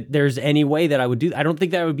don't think that there's any way that I would do. I don't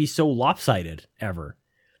think that would be so lopsided ever,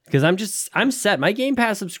 because I'm set. My Game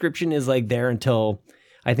Pass subscription is like there until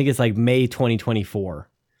I think it's like May 2024.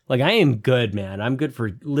 Like, I am good, man. I'm good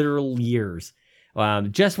for literal years.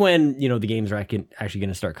 Just when, the games are actually going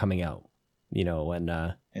to start coming out, when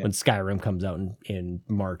Skyrim comes out in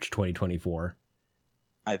March 2024.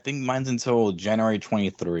 I think mine's until January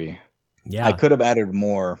 23. Yeah. I could have added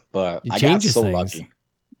more, but I got so lucky.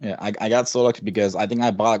 Yeah, I got so lucky because I think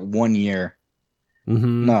I bought like 1 year.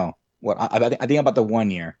 Mm-hmm. No, I think I bought the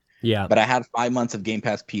 1 year. Yeah, but I had 5 months of Game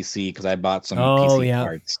Pass PC because I bought some PC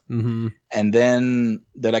cards. Mm-hmm. And then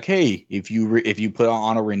they're like, "Hey, if you put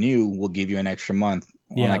on a renew, we'll give you an extra month."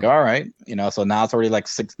 I'm like, "All right," So now it's already like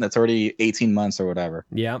that's already 18 months or whatever.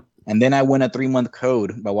 Yeah. And then I won a 3-month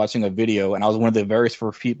code by watching a video, and I was one of the very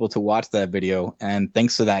first people to watch that video. And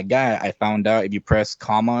thanks to that guy, I found out if you press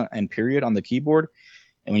comma and period on the keyboard,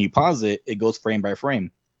 and when you pause it, it goes frame by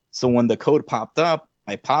frame. So when the code popped up,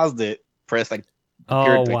 I paused it, pressed like.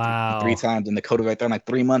 Wow. 3 times, and the code was right there. I'm like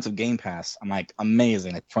 3 months of Game Pass. I'm like,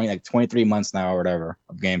 amazing. Like 23 months now or whatever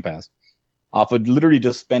of Game Pass. Off of literally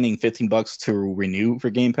just spending $15 to renew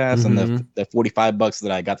for Game Pass, and the $45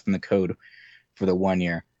 that I got from the code for the 1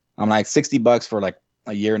 year. I'm like $60 for like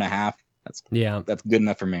a year and a half. That's good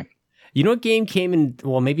enough for me. You know what game came in?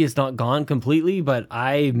 Well, maybe it's not gone completely, but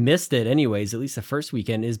I missed it anyways. At least the first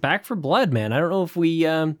weekend is Back 4 Blood, man. I don't know if we.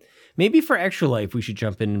 Maybe for Extra Life, we should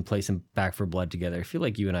jump in and play some Back 4 Blood together. I feel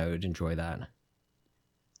like you and I would enjoy that.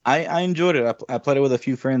 I enjoyed it. I played it with a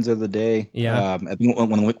few friends the other day. Yeah. I think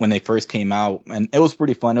when they first came out, and it was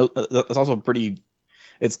pretty fun. It's also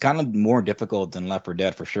it's kind of more difficult than Left 4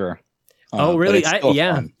 Dead for sure. Oh, really?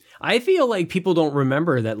 Fun. I feel like people don't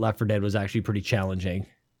remember that Left 4 Dead was actually pretty challenging.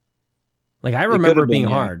 Like, I remember it being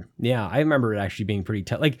hard. Yeah, I remember it actually being pretty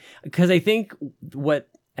tough. Like, because I think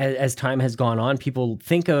as time has gone on, people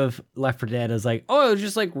think of Left 4 Dead as like, oh, it was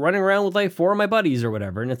just like running around with like 4 of my buddies or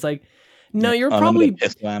whatever. And it's like, no, you're probably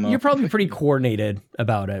pretty coordinated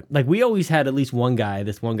about it. Like, we always had at least one guy,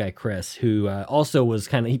 Chris, who also was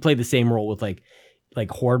he played the same role with like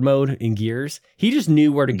horde mode in Gears. He just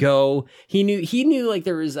knew where to go. He knew like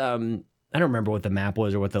there was I don't remember what the map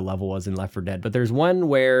was or what the level was in Left 4 Dead, but there's one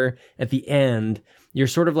where at the end you're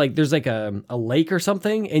sort of like, there's like a lake or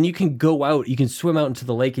something, and you can go out, you can swim out into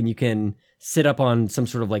the lake, and you can sit up on some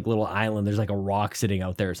sort of like little island. There's like a rock sitting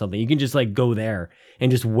out there or something. You can just like go there and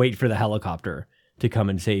just wait for the helicopter to come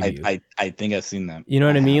and save you. I think I've seen that. You know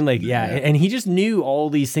what I mean? Like, yeah. And he just knew all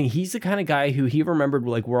these things. He's the kind of guy who he remembered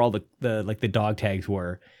like where all the dog tags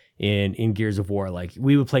were in Gears of War. Like,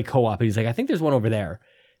 we would play co-op, and he's like, I think there's one over there.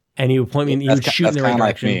 And he would point me, and he would shoot in the right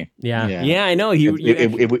direction. Like me. Yeah, I know.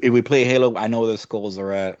 If we play Halo, I know where the skulls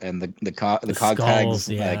are at, and the cog tags.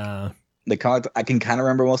 Yeah. Like the cog, I can kind of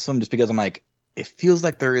remember most of them just because I'm like, it feels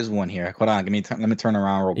like there is one here. Hold on, let me turn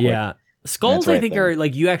around real quick. Yeah, skulls right I think there. Are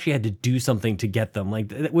like you actually had to do something to get them,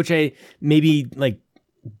 like which I maybe like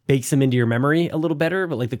bakes them into your memory a little better.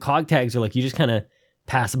 But like the cog tags are like you just kind of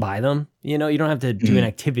pass by them. You know, you don't have to do an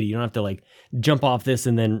activity. You don't have to like jump off this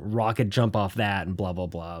and then rocket jump off that and blah, blah,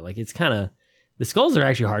 blah. Like it's kind of, the skulls are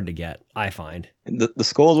actually hard to get, I find. The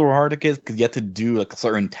skulls were hard to get because you have to do like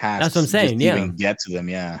certain tasks. That's what I'm saying. Just even get to them.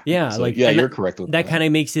 Yeah. Yeah. So, like, you're correct with that. That kind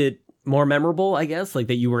of makes it more memorable, I guess. Like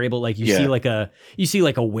that you were able, like you see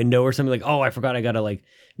like a window or something like, oh, I forgot I got to like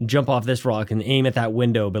jump off this rock and aim at that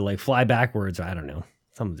window, but like fly backwards. I don't know.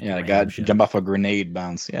 I got jump off a grenade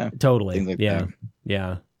bounce. Yeah. Totally. Things like that.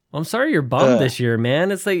 Yeah. I'm sorry you're bummed this year,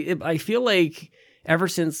 man. It's like, I feel like ever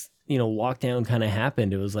since, lockdown kind of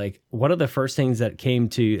happened, it was like one of the first things that I came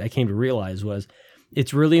to realize was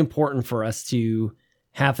it's really important for us to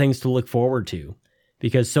have things to look forward to,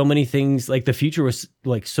 because so many things, like the future was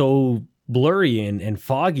like so blurry and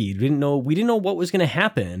foggy. We didn't know what was going to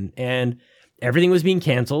happen, and everything was being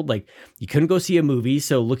canceled. Like you couldn't go see a movie.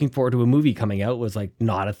 So looking forward to a movie coming out was like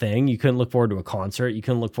not a thing. You couldn't look forward to a concert. You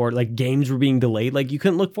couldn't look forward, like games were being delayed. Like you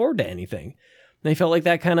couldn't look forward to anything. And I felt like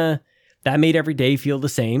that made every day feel the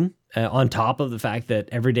same, on top of the fact that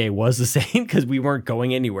every day was the same because we weren't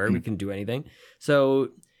going anywhere. We couldn't do anything. So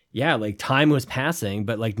yeah, like time was passing,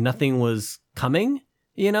 but like nothing was coming,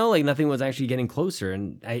 like nothing was actually getting closer.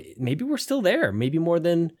 And maybe we're still there, maybe more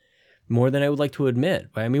than I would like to admit.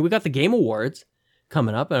 But I mean, we got the Game Awards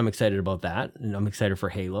coming up, and I'm excited about that. And I'm excited for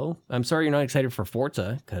Halo. I'm sorry you're not excited for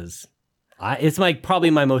Forza, because it's like probably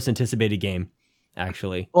my most anticipated game,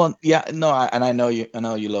 actually. Well, yeah, no, I know you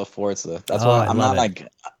love Forza. That's why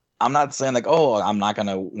I'm not saying like, oh, I'm not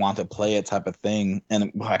gonna want to play it type of thing.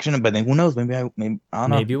 And actually, but then who knows? Maybe I don't know.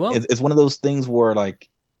 Maybe you will. It's one of those things where like,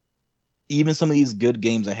 even some of these good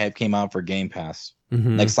games that have came out for Game Pass,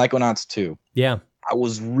 like Psychonauts 2. Yeah. I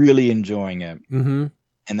was really enjoying it. Mm-hmm.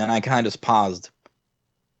 And then I kind of just paused,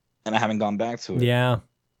 and I haven't gone back to it. Yeah.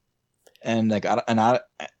 And like,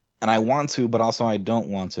 I want to, but also I don't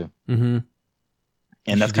want to. Mm-hmm.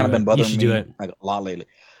 And that's kind of been bothering me like a lot lately.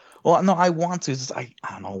 Well, no, I want to. It's just, I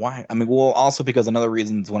don't know why. I mean, well, also because another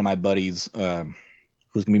reason is one of my buddies,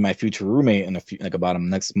 who's gonna be my future roommate in about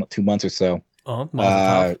next 2 months or so. Oh,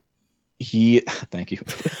 thank you.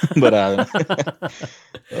 But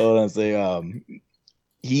let's say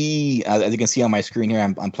he, as you can see on my screen here,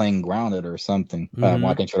 I'm playing Grounded or something,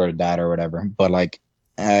 watching Controller to Dad or whatever. But like,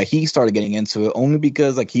 he started getting into it only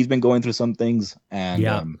because like he's been going through some things,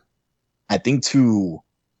 and I think to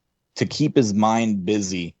keep his mind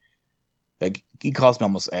busy, like he calls me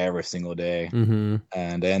almost every single day,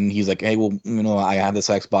 and then he's like, "Hey, well, I have this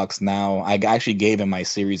Xbox now." I actually gave him my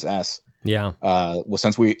Series S. Yeah. Well,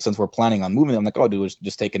 since we're planning on moving, I'm like, "Oh, dude,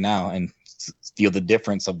 just take it now and feel the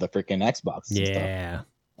difference of the freaking Xbox." Yeah.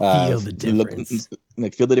 Feel the difference.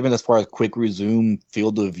 Feel the difference as far as quick resume,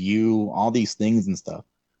 field of view, all these things and stuff,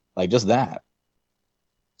 like just that.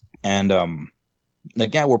 And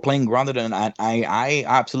like, yeah, we're playing Grounded, and I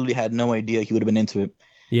absolutely had no idea he would have been into it.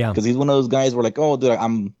 Yeah, because he's one of those guys where like, oh, dude,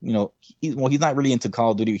 I'm, he's not really into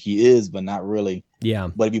Call of Duty. He is, but not really. Yeah.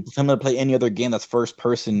 But if you tell him to play any other game that's first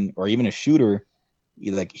person or even a shooter,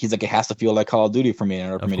 he's like, it has to feel like Call of Duty for me in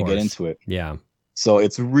order for me to get into it. Yeah. So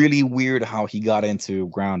it's really weird how he got into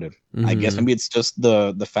Grounded. I guess maybe it's just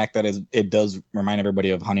the fact that it does remind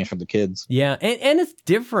everybody of Honey I Shrunk the Kids. Yeah, and it's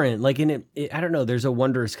different. Like, in it, I don't know. There's a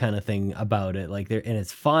wondrous kind of thing about it. Like, and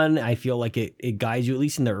it's fun. I feel like it guides you, at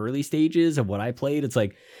least in the early stages of what I played. It's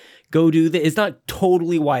like, go do this. It's not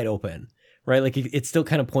totally wide open, right? Like, it's still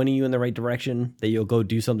kind of pointing you in the right direction, that you'll go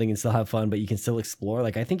do something and still have fun, but you can still explore.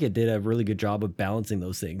 Like, I think it did a really good job of balancing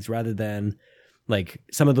those things, rather than like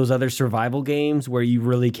some of those other survival games where you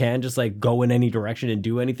really can just like go in any direction and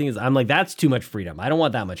do anything. I'm like, that's too much freedom. I don't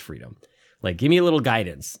want that much freedom. Like, give me a little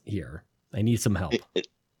guidance here. I need some help.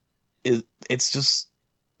 It's just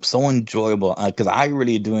so enjoyable, because I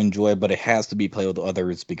really do enjoy it, but it has to be played with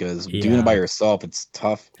others, because doing it by yourself, it's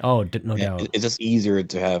tough. Oh, no doubt. It's just easier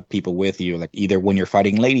to have people with you, like either when you're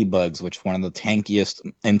fighting ladybugs, which is one of the tankiest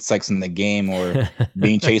insects in the game, or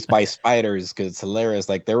being chased by spiders, because it's hilarious.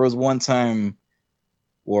 Like, there was one time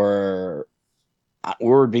where we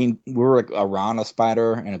were like around a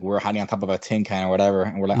spider, and like, we were hiding on top of a tin can or whatever,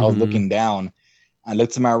 and we're like, I was looking down, I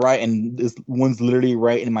looked to my right, and this one's literally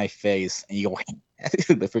right in my face, and you go,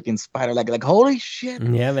 the freaking spider, like holy shit.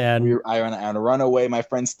 Yeah, man. I run away, my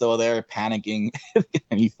friend's still there panicking,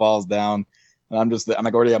 and he falls down. I'm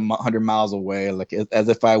like already 100 miles away, like as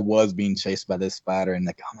if I was being chased by this spider, and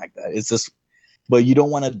like, oh my god, it's just. But you don't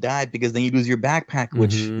want to die because then you lose your backpack,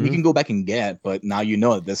 which you can go back and get. But now you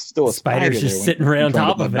know there's still a spider just there sitting right on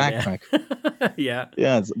top of it. Backpack. Yeah,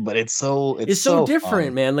 but it's so different,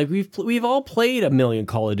 fun. man. Like we've all played a million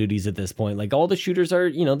Call of Duties at this point. Like all the shooters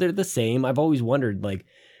are, they're the same. I've always wondered, like,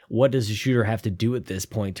 what does a shooter have to do at this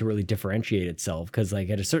point to really differentiate itself? Because like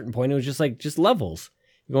at a certain point, it was just levels.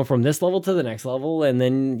 You're going from this level to the next level, and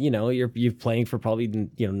then you're playing for probably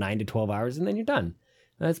 9 to 12 hours, and then you're done.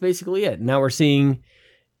 That's basically it. Now we're seeing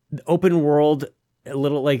open world, a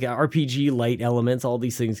little like RPG light elements, all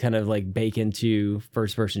these things kind of like bake into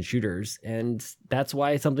first person shooters. And that's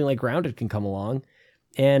why something like Grounded can come along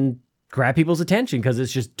and grab people's attention, because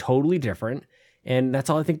it's just totally different. And that's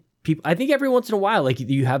all I think every once in a while, like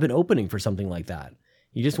you have an opening for something like that.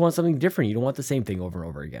 You just want something different. You don't want the same thing over and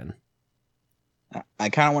over again. I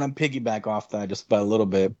kind of want to piggyback off that just by a little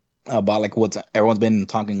bit about like what everyone's been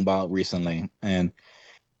talking about recently. And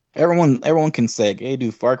everyone can say, hey,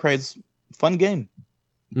 dude, Far Cry's a fun game.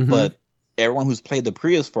 But everyone who's played the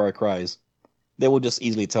previous Far Cry's, they will just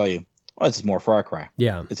easily tell you, oh, it's just more Far Cry.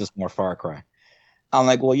 Yeah. It's just more Far Cry. I'm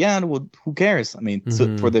like, well, yeah, well, who cares? I mean,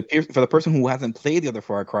 so for the person who hasn't played the other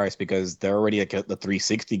Far Cry's because they're already like the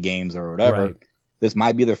 360 games or whatever, right, this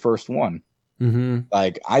might be their first one.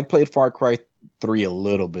 Like, I played Far Cry 3 a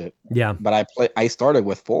little bit. Yeah. But I started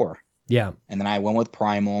with 4. Yeah. And then I went with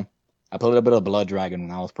Primal. I played a little bit of Blood Dragon,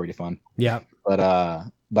 and that was pretty fun. Yeah. But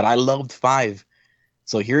I loved 5.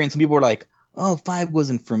 So hearing some people were like, oh, 5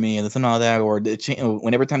 wasn't for me, and this and all that, or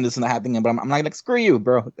whenever time this is not happening, but I'm like, screw you,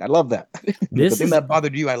 bro. I love that. The thing that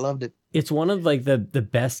bothered you, I loved it. It's one of like the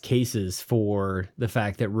best cases for the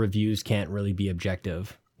fact that reviews can't really be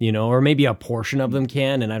objective, or maybe a portion of them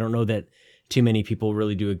can. And I don't know that too many people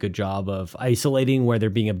really do a good job of isolating where they're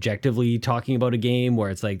being objectively talking about a game, where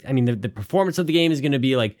it's like, I mean, the performance of the game is going to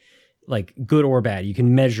be like good or bad. You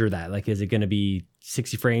can measure that. Like, is it going to be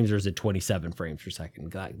 60 frames or is it 27 frames per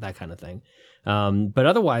second? That kind of thing. But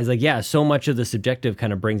otherwise, like, yeah, so much of the subjective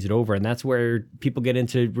kind of brings it over. And that's where people get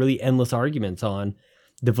into really endless arguments on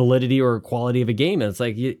the validity or quality of a game. And it's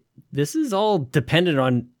like, this is all dependent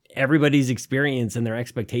on everybody's experience and their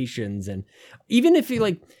expectations. And even if you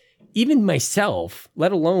like, even myself,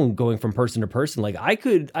 let alone going from person to person, like I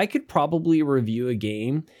could probably review a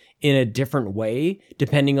game in a different way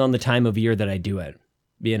depending on the time of year that I do it,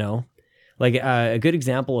 Like a good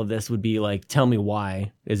example of this would be like Tell Me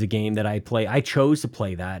Why is a game that I play. I chose to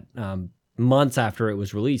play that months after it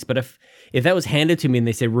was released. But if that was handed to me and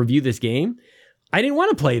they said, review this game, I didn't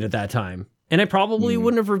want to play it at that time. And I probably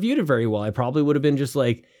wouldn't have reviewed it very well. I probably would have been just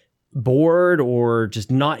like bored or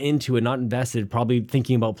just not into it, not invested, probably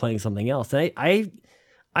thinking about playing something else. And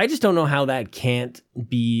I just don't know how that can't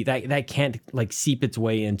be, that can't like seep its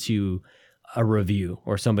way into a review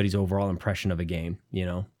or somebody's overall impression of a game,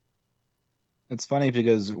 It's funny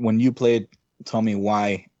because when you played Tell Me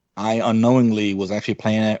Why, I unknowingly was actually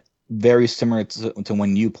playing it very similar to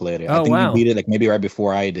when you played it. Oh, I think wow. you beat it like maybe right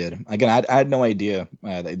before I did. Again, I had no idea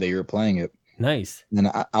that you were playing it. Nice. And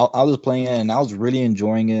I was playing it and I was really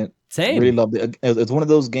enjoying it. Same. I really loved it. It's one of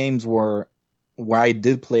those games where I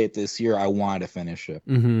did play it this year, I wanted to finish it.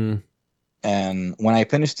 And when I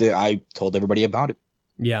finished it, I told everybody about it.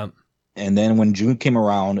 Yeah. And then when June came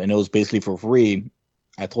around and it was basically for free,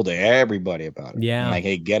 I told everybody about it. Yeah. I'm like,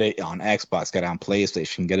 hey, get it on Xbox, get it on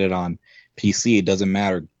PlayStation, get it on PC. It doesn't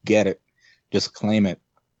matter. Get it. Just claim it.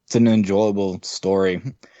 It's an enjoyable story.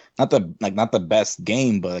 Not the best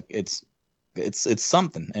game, but it's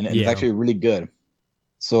something. And it's actually really good.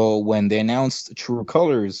 So when they announced True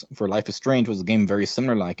Colors for Life is Strange, was a game very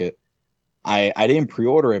similar like it. I didn't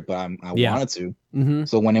pre-order it, but I wanted to.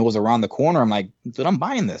 So when it was around the corner, I'm like, dude, I'm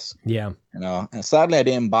buying this. Yeah. And sadly I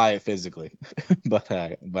didn't buy it physically, but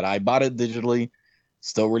I bought it digitally.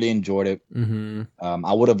 Still really enjoyed it.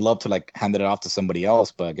 I would have loved to like hand it off to somebody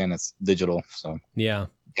else, but again, it's digital, so yeah,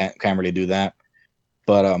 can't really do that.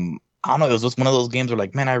 But I don't know. It was just one of those games where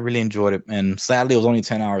like, man, I really enjoyed it, and sadly, it was only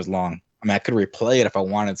 10 hours long. I mean, I could replay it if I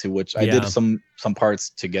wanted to, which I did some parts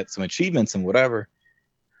to get some achievements and whatever.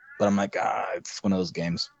 But I'm like, it's one of those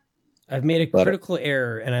games. I've made a critical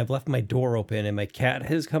error and I've left my door open and my cat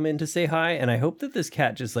has come in to say hi. And I hope that this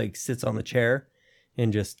cat just like sits on the chair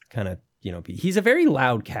and just kind of, he's a very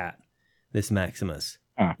loud cat, this Maximus.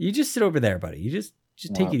 You just sit over there, buddy. You just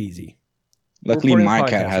take it easy. Luckily, my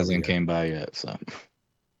cat hasn't came by yet. So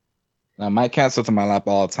now my cat sits on my lap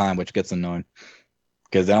all the time, which gets annoying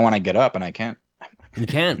because I don't want to get up and I can't. You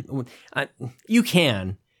can't. You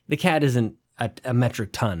can. The cat isn't a metric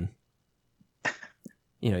ton.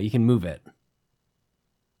 You can move it.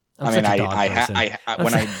 I mean,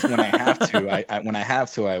 when I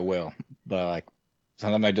have to, I will. But like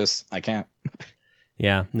sometimes I can't.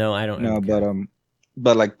 Yeah, no, I don't. No,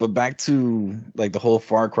 but back to like the whole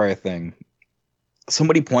Far Cry thing.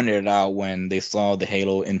 Somebody pointed it out when they saw the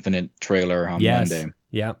Halo Infinite trailer on Monday.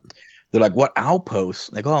 Yeah. They're like, "What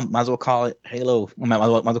outpost?" Like, "Oh, might as well call it Halo. Might as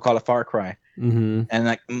well call it Far Cry." Mm-hmm. And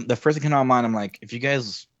like the first thing came to my mind, I'm like, if you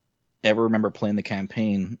guys ever remember playing the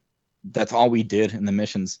campaign, that's all we did in the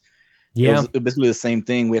missions. Yeah, it was basically the same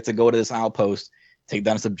thing. We had to go to this outpost, take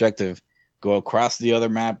down its objective, go across the other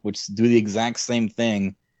map, which do the exact same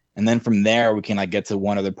thing, and then from there we can like get to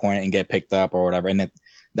one other point and get picked up or whatever. And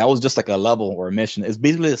that was just like a level or a mission. It's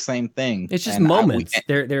basically the same thing. It's just moments.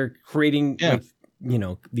 They're creating like, you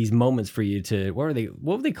know, these moments for you to what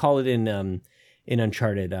would they call it in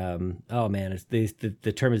Uncharted? Oh man, it's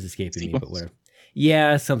the term is escaping me, but whatever.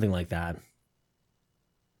 Yeah, something like that.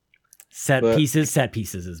 Set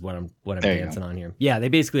pieces is what I'm dancing on here. Yeah, they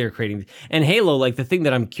basically are creating, and Halo, like the thing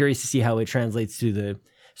that I'm curious to see how it translates to the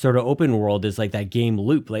sort of open world is like that game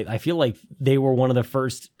loop. Like I feel like they were one of the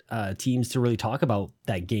first teams to really talk about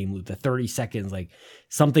that game loop, the 30 seconds, like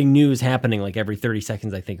something new is happening like every 30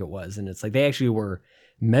 seconds, I think it was. And it's like they actually were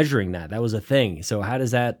measuring that. That was a thing. So how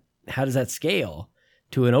does that scale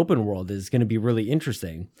to an open world is going to be really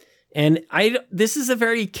interesting. And this is a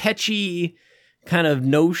very catchy kind of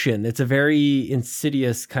notion. It's a very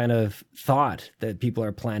insidious kind of thought that people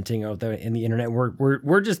are planting out there in the internet.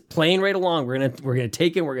 We're just playing right along. We're gonna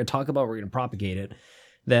take it. We're gonna talk about. We're gonna propagate it.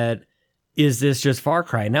 That is this just Far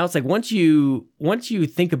Cry? Now it's like once you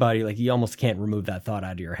think about it, like you almost can't remove that thought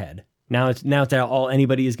out of your head. Now it's all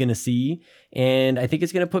anybody is gonna see, and I think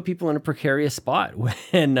it's gonna put people in a precarious spot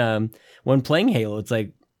when playing Halo. It's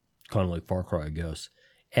like kind of like Far Cry, I guess.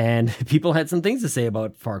 And people had some things to say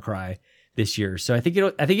about Far Cry this year. So I think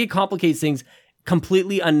it complicates things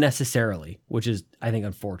completely unnecessarily, which is, I think,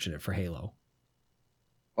 unfortunate for Halo.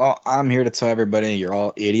 Well, I'm here to tell everybody you're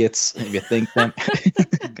all idiots if you think them.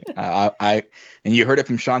 And you heard it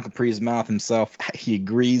from Sean Capri's mouth himself. He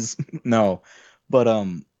agrees. No, but I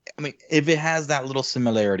mean, if it has that little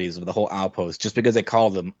similarities with the whole outpost, just because they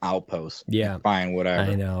call them outposts, yeah, fine, whatever.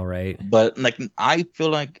 I know, right? But like, I feel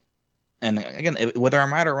like. And again, whether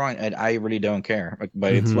I'm right or wrong, I really don't care. Like,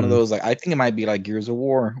 but it's one of those, like, I think it might be like Gears of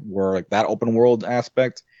War, where like that open world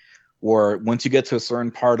aspect, where once you get to a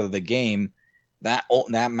certain part of the game, that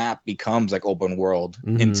map becomes like open world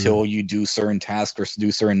until you do certain tasks or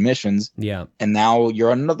do certain missions. Yeah. And now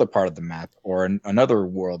you're on another part of the map or another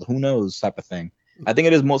world, who knows, type of thing. I think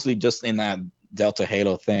it is mostly just in that Delta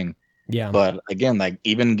Halo thing. Yeah. But again, like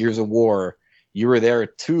even Gears of War, you were there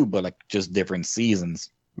too, but like just different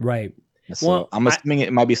seasons. Right. So well, I'm assuming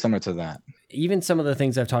it might be similar to that. Even some of the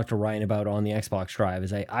things I've talked to Ryan about on the Xbox Drive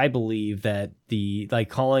is I believe that the like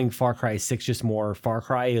calling Far Cry 6 just more Far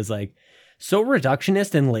Cry is like so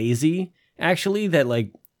reductionist and lazy actually that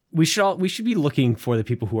like we should be looking for the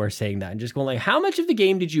people who are saying that and just going like, how much of the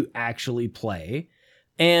game did you actually play?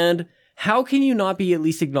 And how can you not be at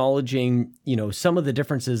least acknowledging, you know, some of the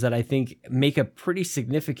differences that I think make a pretty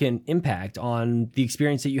significant impact on the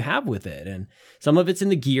experience that you have with it? And some of it's in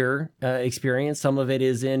the gear experience. Some of it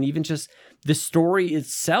is in even just the story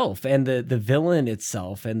itself and the villain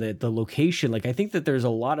itself and the location. Like, I think that there's a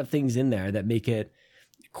lot of things in there that make it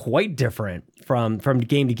quite different from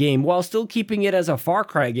game to game while still keeping it as a Far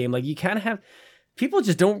Cry game. Like, you kind of have people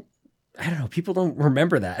just don't. I don't know. People don't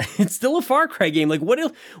remember that. It's still a Far Cry game. Like, what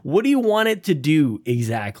do you want it to do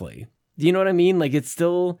exactly? Do you know what I mean? Like, it's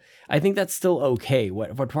still, I think that's still okay.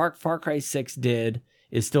 What Far Cry 6 did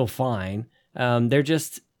is still fine. They're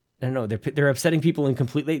just, I don't know. They're upsetting people in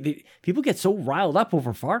completely. People get so riled up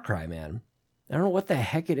over Far Cry, man. I don't know what the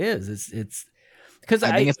heck it is. It's because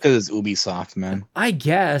I think it's because it's Ubisoft, man. I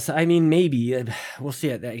guess. I mean, maybe we'll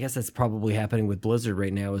see. I guess that's probably happening with Blizzard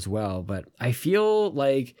right now as well. But I feel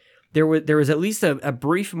like there was at least a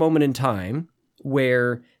brief moment in time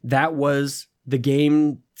where that was the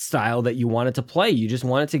game style that you wanted to play. You just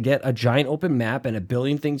wanted to get a giant open map and a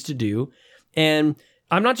billion things to do. And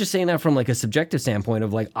I'm not just saying that from like a subjective standpoint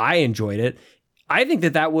of like, I enjoyed it. I think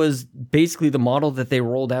that was basically the model that they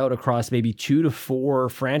rolled out across maybe 2 to 4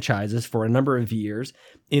 franchises for a number of years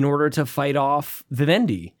in order to fight off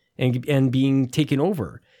Vivendi and being taken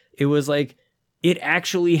over. It was like, it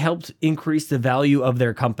actually helped increase the value of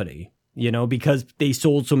their company, you know, because they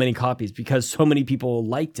sold so many copies, because so many people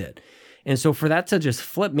liked it. And so for that to just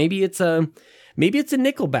flip, maybe it's a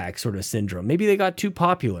Nickelback sort of syndrome. Maybe they got too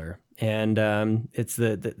popular and it's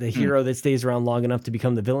the hero that stays around long enough to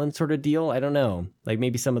become the villain sort of deal. I don't know. Like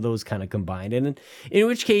maybe some of those kind of combined. And in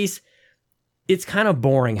which case, it's kind of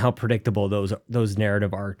boring how predictable those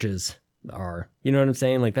narrative arches are. You know what I'm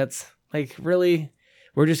saying? Like that's like really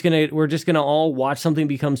we're just gonna all watch something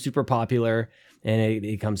become super popular, and it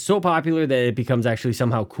becomes so popular that it becomes actually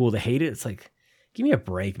somehow cool to hate it. It's like, give me a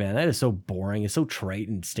break, man. That is so boring. It's so trite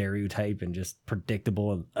and stereotype and just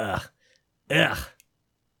predictable and ugh.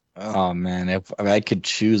 Oh man, if I could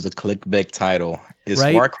choose the clickbait title, is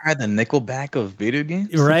right? Far Cry the Nickelback of video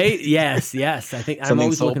games? Right? Yes. I think I'm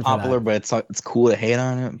always so looking popular, for that. but it's cool to hate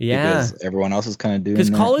on it. Yeah, because everyone else is kind of doing. Because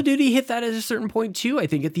Call of Duty hit that at a certain point too. I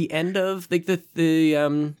think at the end of like the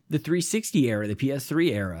 360 era, the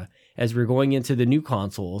PS3 era, as we're going into the new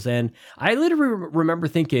consoles, and I literally remember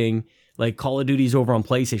thinking, like, Call of Duty's over on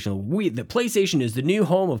PlayStation. The PlayStation is the new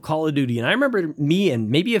home of Call of Duty. And I remember me and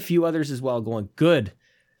maybe a few others as well going, good.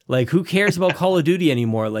 Like, who cares about Call of Duty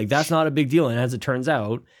anymore? Like, that's not a big deal. And as it turns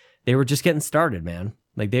out, they were just getting started, man.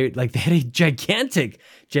 Like they had a gigantic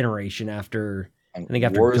generation after, I think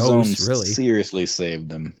after Warzone Ghost, really. seriously saved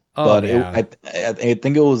them. Oh, but yeah. I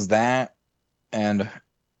think it was that, and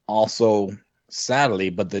also, sadly,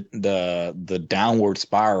 but the downward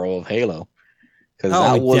spiral of Halo. Because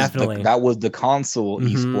that was the console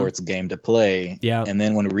esports game to play. Yeah. And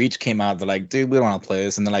then when Reach came out, they're like, dude, we don't want to play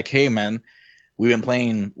this. And they're like, hey, man, we've been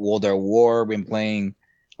playing World at War. We've been playing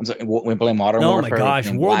Modern Warfare. Oh my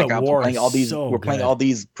gosh, World at War. We're playing all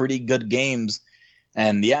these pretty good games.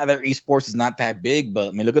 And yeah, their esports is not that big, but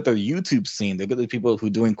I mean, look at their YouTube scene. Look at the people who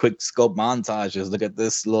are doing quick scope montages. Look at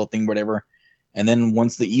this little thing, whatever. And then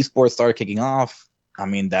once the esports started kicking off, I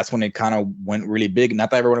mean, that's when it kind of went really big. Not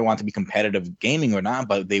that everyone wanted to be competitive gaming or not,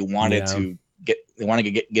 but they wanted to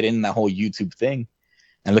get in that whole YouTube thing.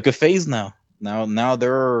 And look at FaZe now. Now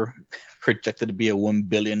they're projected to be a $1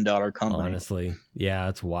 billion company. Honestly, yeah,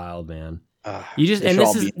 it's wild, man.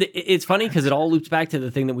 It's funny because it all loops back to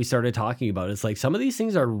the thing that we started talking about. It's like some of these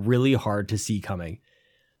things are really hard to see coming.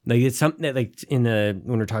 Like it's something that, like when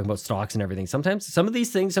we're talking about stocks and everything, sometimes some of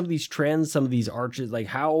these things, some of these trends, some of these arches, like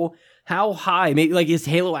how high, maybe like, is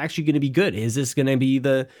Halo actually going to be good? Is this going to be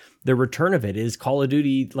the return of it? Is Call of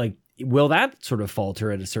Duty, like, will that sort of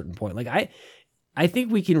falter at a certain point? Like I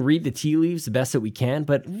think we can read the tea leaves the best that we can,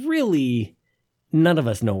 but really none of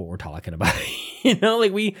us know what we're talking about. You know,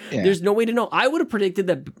 like there's no way to know. I would have predicted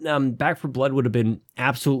that Back 4 Blood would have been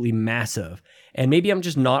absolutely massive. And maybe I'm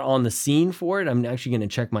just not on the scene for it. I'm actually going to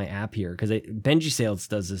check my app here because Benji Sales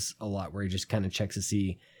does this a lot where he just kind of checks to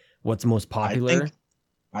see what's most popular.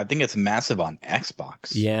 I think it's massive on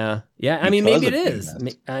Xbox. Yeah. I mean, maybe it is.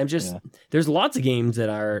 I'm just there's lots of games that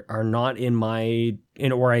are not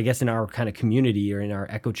or I guess in our kind of community or in our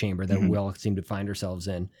echo chamber that we all seem to find ourselves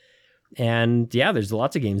in. And yeah, there's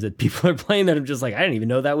lots of games that people are playing that I'm just like, I didn't even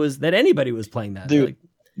know that anybody was playing that. Dude, like,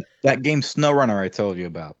 that game SnowRunner I told you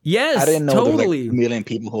about. Yes, I didn't know totally. there was like a million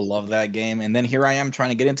people who love that game. And then here I am trying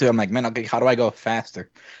to get into it. I'm like, man, okay, how do I go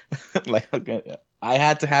faster? Like, okay, I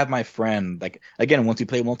had to have my friend, like, again, once you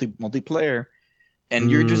play multiplayer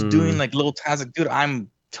and you're just doing like little tasks, like, dude, I'm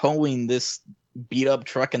towing this beat up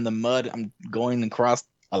truck in the mud. I'm going across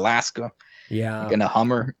Alaska. Yeah. Like in a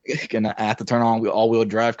Hummer. Gonna have to turn on all-wheel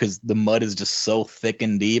drive because the mud is just so thick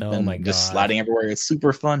and deep and just sliding everywhere. It's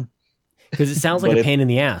super fun. Because it sounds like a pain in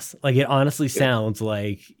the ass. Like it honestly sounds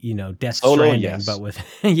like, Death Stranding, but with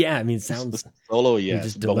I mean, it sounds solo,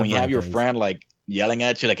 yes. But when you have your friend like yelling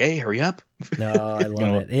at you, like, "Hey, hurry up!" No, I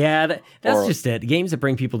love it. Yeah, that's just it. Games that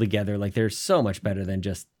bring people together, like they're so much better than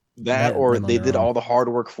just that. Or they did all the hard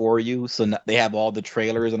work for you, so they have all the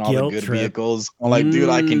trailers and all the good vehicles. I'm like, dude,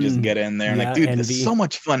 I can just get in there. Like, dude, it's so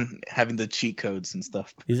much fun having the cheat codes and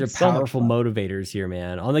stuff. These are powerful motivators here,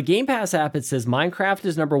 man. On the Game Pass app, it says Minecraft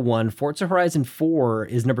is number 1, Forza Horizon 4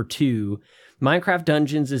 is number 2, Minecraft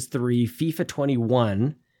Dungeons is 3, FIFA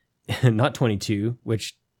 21, not 22,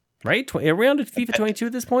 which. Right? Are we on to FIFA 22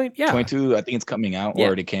 at this point? Yeah. 22, I think it's coming out. Or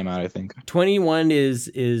already came out, I think. 21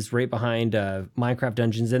 is right behind Minecraft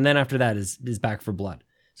Dungeons. And then after that is Back 4 Blood.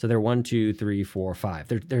 So they're 1, 2, 3, 4,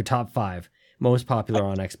 5. They're top 5 most popular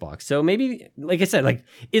on Xbox. So maybe, like I said, like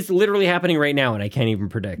it's literally happening right now and I can't even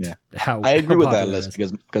predict how I agree with that list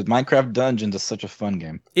because Minecraft Dungeons is such a fun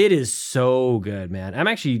game. It is so good, man. I'm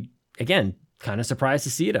actually, again, kind of surprised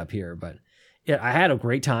to see it up here, but yeah, I had a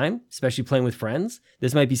great time, especially playing with friends.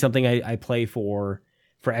 This might be something I play for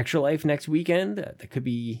Extra Life next weekend. That could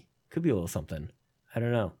be a little something. I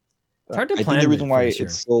don't know. It's hard to plan. I think the reason why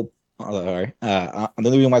it's so the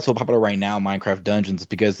reason why it's so popular right now, Minecraft Dungeons, is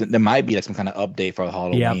because there might be like some kind of update for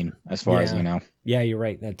Halloween, as far as you know. Yeah, you're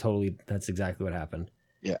right. That's exactly what happened.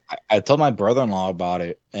 Yeah, I told my brother-in-law about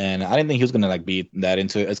it, and I didn't think he was gonna like be that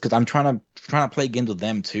into it. It's because I'm trying to play games with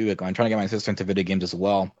them too. Like, I'm trying to get my sister into video games as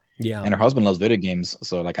well. Yeah. And her husband loves video games.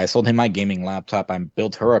 So like I sold him my gaming laptop. I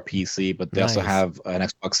built her a PC, but they also have an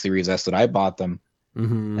Xbox Series S that I bought them.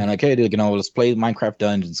 And like, hey, dude, let's play Minecraft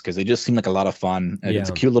Dungeons because they just seem like a lot of fun. And it's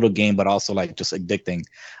a cute little game, but also like just addicting.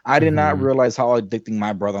 I did not realize how addicting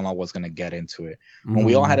my brother-in-law was going to get into it. When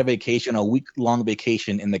we all had a vacation, a week-long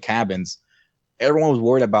vacation in the cabins, everyone was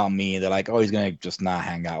worried about me. They're like, oh, he's going to just not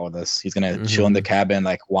hang out with us. He's going to chill in the cabin,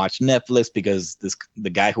 like watch Netflix because the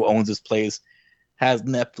guy who owns this place has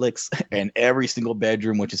Netflix in every single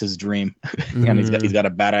bedroom, which is his dream. And he's got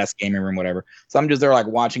a badass gaming room, whatever. So I'm just there like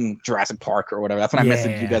watching Jurassic Park or whatever. That's when I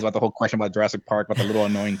messaged you guys about the whole question about Jurassic Park, about the little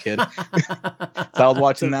annoying kid. So I was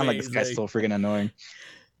watching that, like, this guy's so freaking annoying.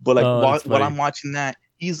 But like while I'm watching that,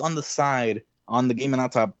 he's on the side on the gaming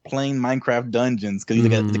laptop playing Minecraft Dungeons because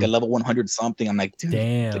he's like a level 100 something. I'm like, dude,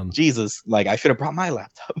 damn, like, Jesus, like I should have brought my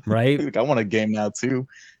laptop. Right? Like, I want a game now too.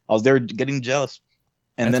 I was there getting jealous.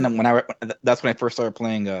 And then that's when I first started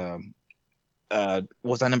playing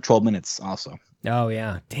was that in 12 Minutes also. Oh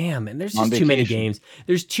yeah. Damn. And there's just too many games.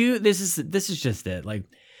 This is just it. Like,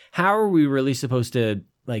 how are we really supposed to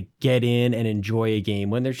like get in and enjoy a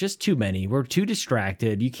game when there's just too many? We're too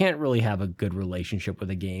distracted. You can't really have a good relationship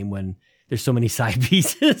with a game when there's so many side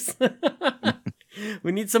pieces.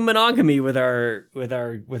 We need some monogamy with our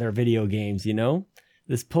video games, you know?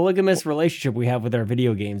 This polygamous relationship we have with our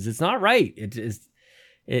video games, it's not right.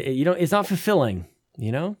 It's not fulfilling,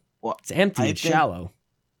 you know? Well, it's empty, it's shallow.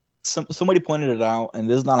 Somebody pointed it out, and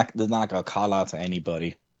there's not like a call out to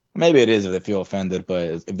anybody. Maybe it is if they feel offended,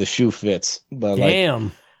 but if the shoe fits. But damn.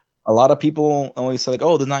 Like, a lot of people always say like,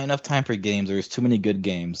 "Oh, there's not enough time for games. There's too many good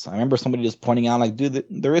games." I remember somebody just pointing out like, "Dude,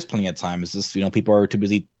 there is plenty of time. It's just people are too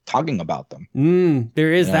busy talking about them."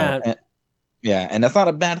 There is that. And that's not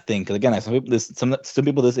a bad thing because again, some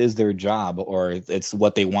people this is their job or it's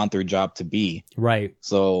what they want their job to be. Right.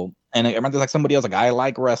 So, and I remember like somebody else like, I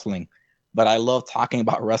like wrestling, but I love talking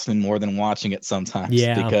about wrestling more than watching it sometimes.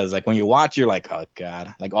 Yeah. Because like when you watch, you're like, oh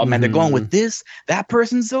god, like oh man, they're going with this. That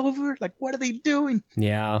person's over. Like what are they doing?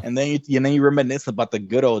 Yeah. And then you reminisce about the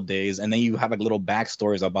good old days, and then you have like little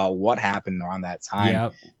backstories about what happened around that time.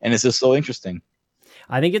 Yep. And it's just so interesting.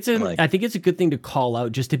 I think it's a good thing to call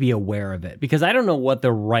out just to be aware of it because I don't know what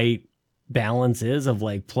the right balance is of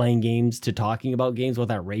like playing games to talking about games, what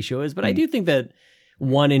that ratio is, but I do think that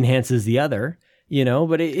one enhances the other, you know,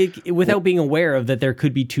 but it without being aware of that there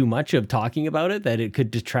could be too much of talking about it, that it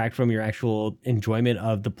could detract from your actual enjoyment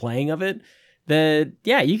of the playing of it, that,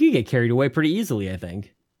 yeah, you could get carried away pretty easily, I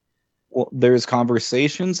think. Well, there's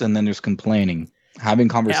conversations and then there's complaining. Having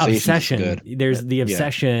conversations is good. There's the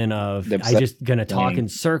obsession of I just gonna talk in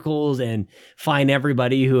circles and find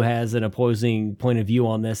everybody who has an opposing point of view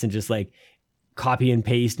on this and just like copy and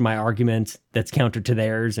paste my argument that's counter to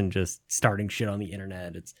theirs and just starting shit on the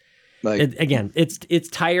internet. It's like it's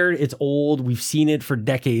tired, it's old. We've seen it for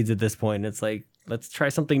decades at this point. It's like, let's try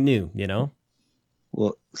something new, you know?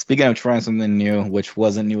 Well, speaking of trying something new, which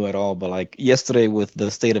wasn't new at all, but like yesterday with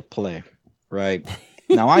the State of Play, right?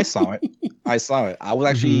 Now I saw it. I was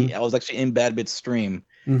actually in Bad Bit's stream.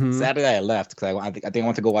 Saturday I left because I think I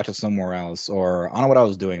went to go watch it somewhere else, or I don't know what I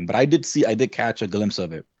was doing, but I did catch a glimpse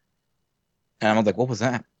of it, and I was like, "What was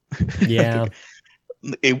that?" Yeah.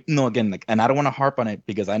 And I don't want to harp on it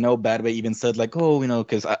because I know Bad Bit even said like, "Oh,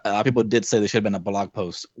 because a lot of people did say there should have been a blog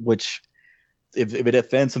post," which if it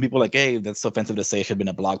offends some people, like, "Hey, that's offensive to say it should have been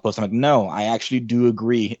a blog post." I'm like, no, I actually do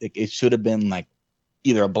agree. It should have been like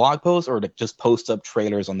either a blog post or to just post up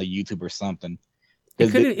trailers on the YouTube or something. It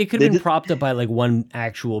could have been propped up by like one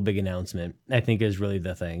actual big announcement, I think is really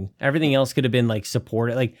the thing. Everything else could have been like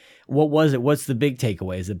supported. Like, what was it? What's the big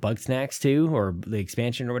takeaway? Is it Bugsnax 2 or the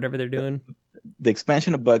expansion or whatever they're doing? The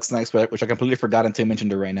expansion of Bugsnax, which I completely forgot until I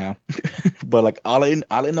mentioned it right now. But like all I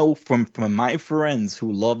know from my friends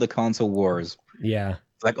who love the console wars. Yeah.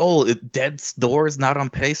 Like, oh, Dead's Door is not on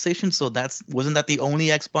PlayStation, so wasn't that the only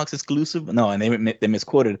Xbox exclusive? No, and they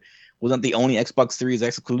misquoted. Wasn't the only Xbox Series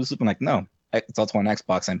X exclusive? I'm like, no, it's also on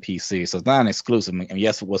Xbox and PC, so it's not an exclusive. I mean,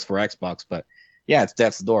 yes, it was for Xbox, but yeah, it's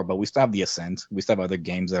Death's Door. But we still have the Ascent. We still have other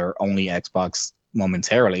games that are only Xbox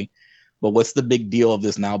momentarily. But what's the big deal of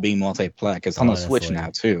this now being multiplayer? It's on the Switch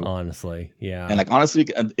now too. Honestly, yeah. And like honestly,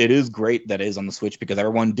 it is great that it is on the Switch because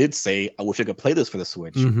everyone did say, "I wish I could play this for the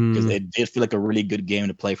Switch," because it did feel like a really good game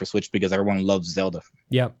to play for Switch because everyone loves Zelda.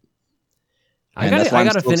 Yep. I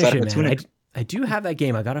gotta finish it, man. I do have that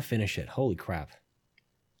game. I gotta finish it. Holy crap!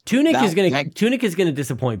 Tunic is gonna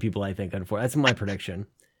disappoint people. I think. Unfortunately, that's my prediction.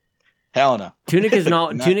 Hell no. Tunic is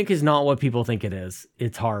not. Tunic is not what people think it is.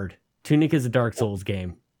 It's hard. Tunic is a Dark Souls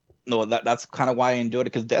game. No, that's kind of why I enjoyed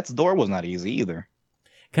it because Death's Door was not easy either.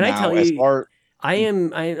 I tell you?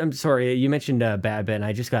 I'm sorry. You mentioned Bad Ben.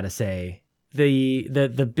 I just got to say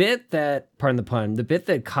the bit that, pardon the pun, the bit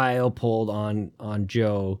that Kyle pulled on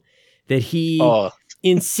Joe, that he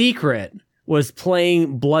in secret was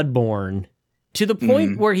playing Bloodborne to the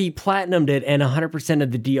point where he platinumed it and 100%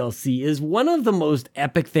 of the DLC is one of the most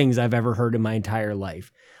epic things I've ever heard in my entire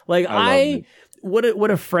life. Like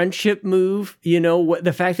what a friendship move, you know, what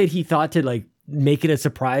the fact that he thought to like make it a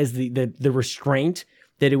surprise, the restraint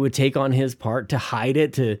that it would take on his part to hide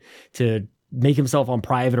it, to make himself on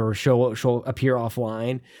private or appear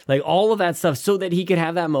offline, like all of that stuff, so that he could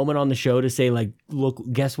have that moment on the show to say like, look,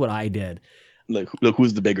 guess what I did. Look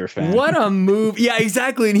who's the bigger fan. What a move. Yeah,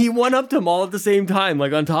 exactly. And he one-upped him all at the same time.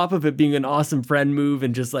 Like on top of it being an awesome friend move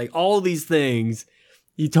and just like all these things,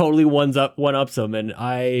 he totally one-ups him. And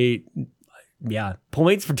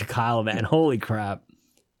points for Kyle, man. Holy crap.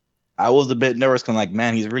 I was a bit nervous because, like,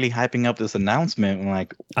 man, he's really hyping up this announcement. And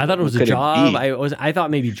like, I thought it was a job. I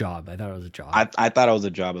thought maybe job. I thought it was a job. I thought it was a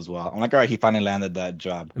job as well. I'm like, all right, he finally landed that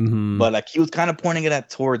job. But like, he was kind of pointing it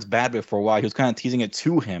towards Bad Bit for a while. He was kind of teasing it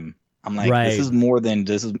to him. I'm like, this is more than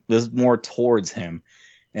this is more towards him.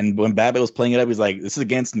 And when Bad Bit was playing it up, he's like, this is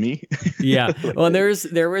against me. Yeah. Well, there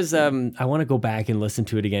was I want to go back and listen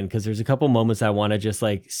to it again because there's a couple moments I want to just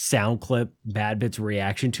like sound clip Bad Bit's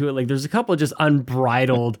reaction to it. Like there's a couple just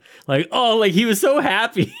unbridled, like, oh, like he was so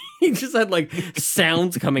happy. He just had like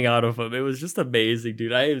sounds coming out of him. It was just amazing,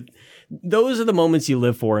 dude. Those are the moments you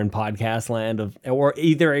live for in podcast land, or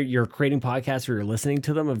either you're creating podcasts or you're listening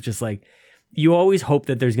to them, of just like, you always hope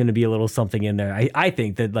that there's going to be a little something in there. I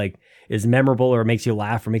think that like is memorable or makes you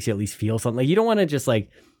laugh or makes you at least feel something. Like you don't want to just like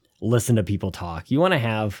listen to people talk. You want to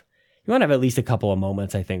have at least a couple of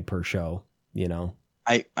moments, I think, per show, you know?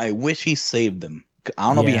 I wish he saved them. I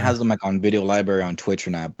don't know if he has them like on Video Library on Twitch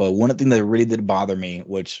or not, but one of the things that really did bother me,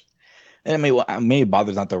 which maybe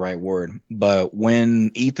bother's not the right word, but when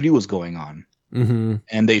E3 was going on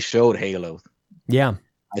and they showed Halo. Yeah.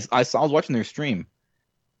 I was watching their stream.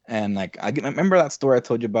 And like I remember that story I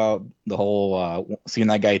told you about, the whole seeing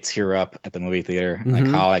that guy tear up at the movie theater, like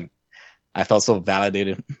how like I felt so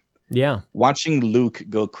validated. Yeah, watching Luke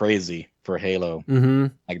go crazy for Halo,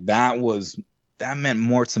 like that meant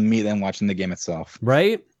more to me than watching the game itself.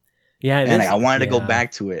 Right? Yeah, and like, I wanted to go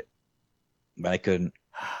back to it, but I couldn't.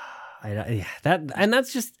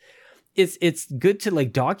 That's just. It's good to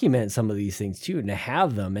like document some of these things too, and to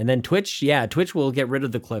have them. And then Twitch will get rid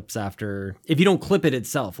of the clips after, if you don't clip it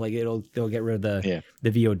itself, like they'll get rid of the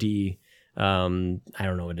VOD. I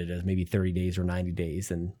don't know what it is, maybe 30 days or 90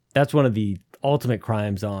 days. And that's one of the ultimate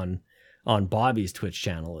crimes on Bobby's Twitch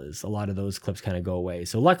channel, is a lot of those clips kind of go away.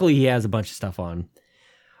 So luckily he has a bunch of stuff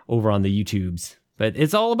over on the YouTubes, but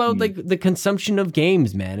it's all about like the consumption of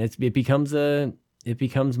games, man. It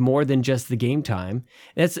becomes more than just the game time.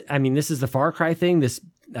 This is the Far Cry thing. This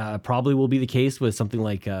probably will be the case with something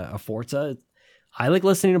like a Forza. I like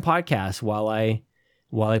listening to podcasts while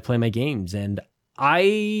I play my games. And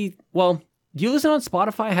do you listen on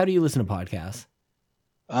Spotify? How do you listen to podcasts?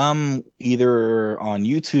 Either on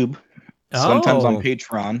YouTube, sometimes on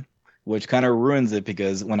Patreon, which kind of ruins it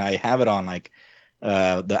because when I have it on like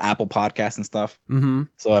the Apple Podcast and stuff.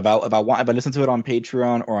 So if I listen to it on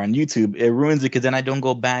Patreon or on YouTube, it ruins it because then I don't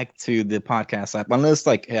go back to the podcast app unless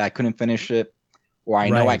like, hey, I couldn't finish it, or I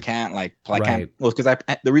know I can't. Like I can't. Well, because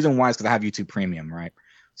the reason why is because I have YouTube Premium, right?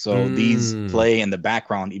 So these play in the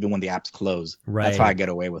background even when the app's closed. Right. That's how I get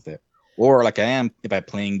away with it. Or like if I'm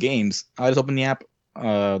playing games, I just open the app,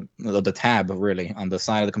 the tab really on the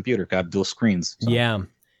side of the computer. 'Cause I have dual screens. So. Yeah.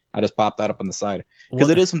 I just pop that up on the side because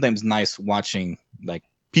it is sometimes nice watching like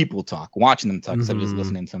people talk, watching them talk instead of just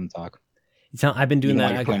listening to them talk. I've been doing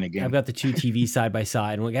that. I've got the two TVs side by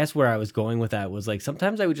side, and I guess where I was going with that was like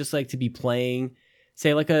sometimes I would just like to be playing,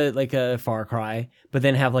 say like a Far Cry, but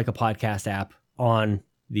then have like a podcast app on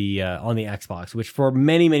the Xbox, which for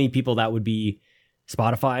many people that would be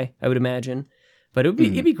Spotify, I would imagine. But it'd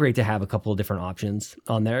be great to have a couple of different options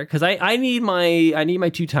on there because I need my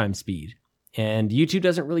 2x speed. And YouTube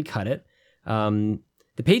doesn't really cut it. The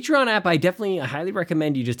Patreon app, I highly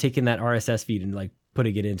recommend you just taking that RSS feed and like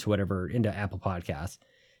putting it into Apple Podcasts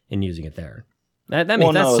and using it there. That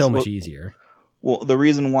makes that so much easier. Well, the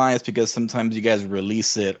reason why is because sometimes you guys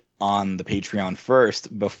release it on the Patreon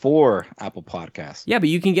first before Apple Podcasts. Yeah, but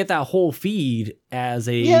you can get that whole feed as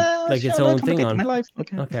its own thing on my life.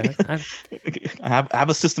 Okay. I have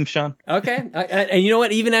a system, Sean. Okay. And you know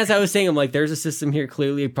what? Even as I was saying, I'm like, there's a system here.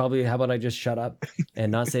 Clearly, probably. How about I just shut up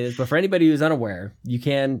and not say this? But for anybody who's unaware, you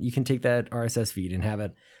can take that RSS feed and have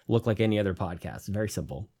it look like any other podcast. It's very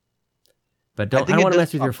simple. But I don't want to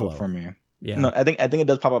mess with your flow. For me. Yeah. No, I think it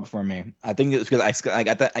does pop up for me. I think it's because I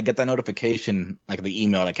get that notification, like the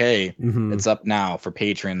email, like, hey, it's up now for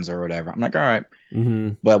patrons or whatever. I'm like, all right.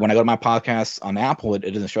 But when I go to my podcast on Apple, it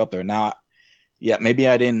doesn't show up there. Now, yeah, maybe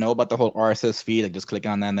I didn't know about the whole RSS feed, like just clicking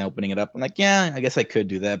on that and then opening it up. I'm like, yeah, I guess I could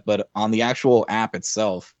do that. But on the actual app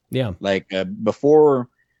itself, like before,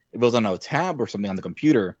 if it was on a tab or something on the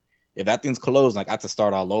computer, if that thing's closed, like I have to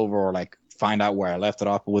start all over or like find out where I left it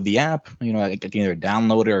off. But with the app, you know, I can either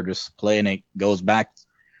download it or just play and it goes back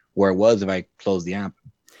where it was if I close the app.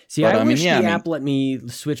 See, I wish the app let me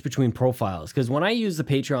switch between profiles, because when I use the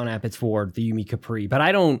Patreon app, it's for the Yumi Capri, but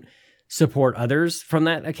I don't support others from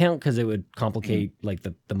that account because it would complicate like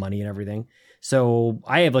the money and everything. So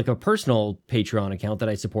I have like a personal Patreon account that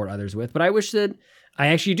I support others with, but I wish that I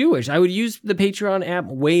actually do wish I would use the Patreon app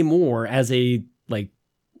way more as a, like,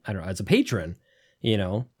 I don't know, as a patron, you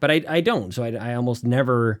know, but I don't. So I almost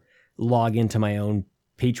never log into my own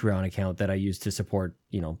Patreon account that I use to support,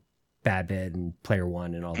 you know, Bad Bit and Player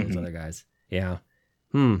One and all those other guys. Yeah.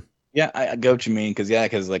 Yeah, I get what you mean.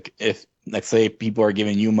 Because like if, let's say people are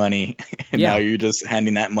giving you money and now you're just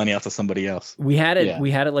handing that money off to somebody else. We had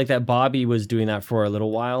it like that. Bobby was doing that for a little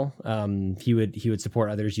while. He would support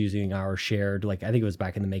others using our shared, like, I think it was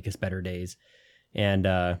back in the Make Us Better days. And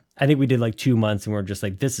I think we did like 2 months and we're just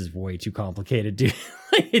like, this is way too complicated, dude.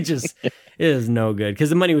 it is no good, because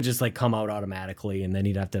the money would just like come out automatically and then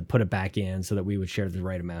he'd have to put it back in so that we would share the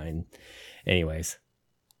right amount. And anyways,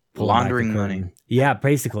 laundering money. Yeah,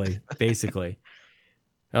 basically.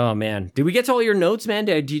 Oh man, did we get to all your notes, man?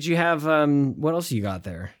 Did you have what else you got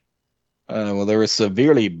there? Well, they were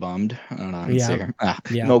severely bummed. I don't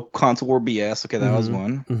know. No console war BS. Okay, that was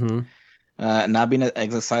one. Not being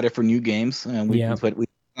as excited for new games, and we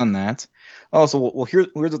done that. Also, well, here's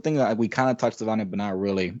the thing that we kind of touched on it, but not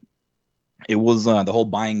really. It was the whole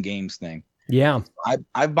buying games thing. Yeah,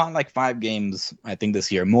 I've bought like 5 games, I think,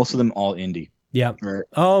 this year. Most of them all indie. Yeah.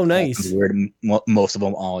 Oh, nice. Weird. Most of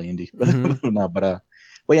them all indie. No, but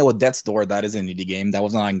yeah, with Death's Door, that is an indie game. That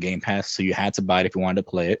was not on Game Pass, so you had to buy it if you wanted to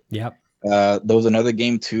play it. Yep. There was another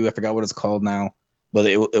game too. I forgot what it's called now, but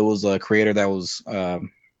it was a creator that was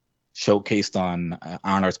showcased on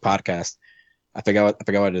Iron Lord's podcast. I forgot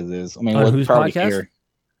what it is. I mean, on whose podcast? Here.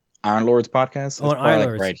 Iron Lord's podcast. Oh, Iron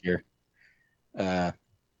Lord's. Right here.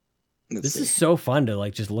 This is so fun to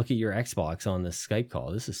like just look at your Xbox on this Skype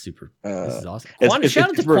call. This is super. This is awesome. Shout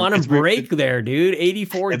out to Quantum Break there, dude.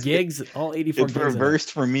 84 gigs, all 84 gigs. It's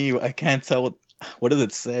reversed for me. I can't tell what does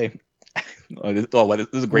it say. This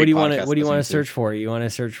is a great. What do you want to search for? You want to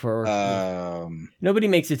search for? Nobody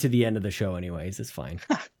makes it to the end of the show, anyways. It's fine.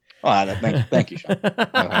 Thank you, Sean.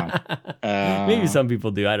 Maybe some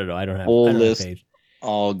people do. I don't know. I don't have full list.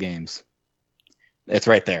 All games. It's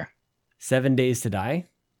right there. 7 Days to Die.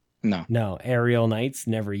 No. Aerial Knights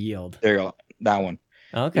Never Yield. There you go. That one.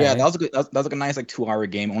 Okay. Yeah, that was a good. That was like a nice like 2-hour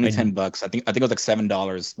game. Only $10. I think it was like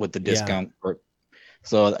 $7 with the discount.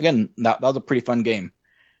 So again, that was a pretty fun game.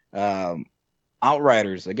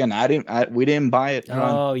 Outriders. Again, we didn't buy it.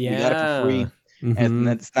 Oh yeah. We got it for free, and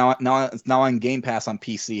it's now on Game Pass on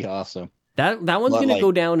PC also. That one's going to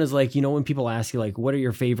go down as like, you know, when people ask you like, what are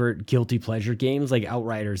your favorite guilty pleasure games? Like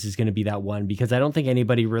Outriders is going to be that one, because I don't think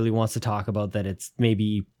anybody really wants to talk about that. It's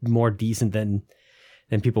maybe more decent than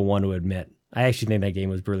people want to admit. I actually think that game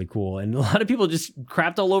was really cool. And a lot of people just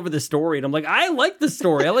crapped all over the story. And I'm like, I like the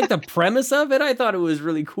story. I like the premise of it. I thought it was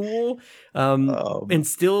really cool. And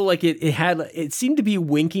still like it seemed to be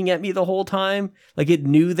winking at me the whole time. Like it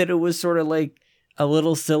knew that it was sort of like a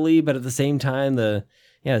little silly, but at the same time, the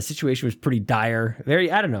situation was pretty dire.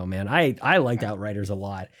 I don't know, man. I liked Outriders a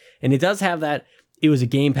lot. And it does have that, it was a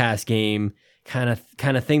Game Pass game kind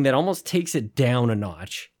of thing that almost takes it down a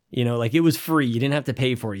notch. You know, like it was free. You didn't have to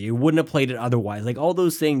pay for it. You wouldn't have played it otherwise. Like all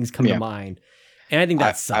those things come to mind. And I think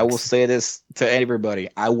that sucks. I will say this to everybody.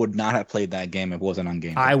 I would not have played that game if it wasn't on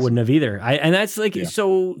Game Pass. I wouldn't have either. And that's like,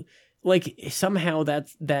 so like somehow that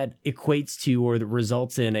equates to or that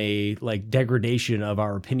results in a like degradation of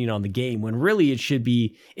our opinion on the game, when really it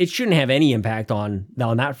shouldn't have any impact on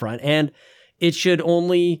that front. And it should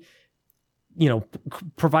only, you know,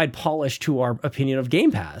 provide polish to our opinion of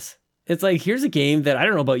Game Pass. It's like, here's a game that I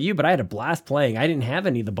don't know about you, but I had a blast playing. I didn't have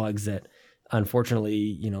any of the bugs that, unfortunately,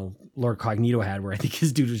 you know, Lord Cognito had, where I think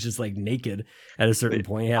his dude was just like naked at a certain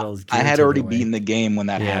point. He had all his I had already beaten the game when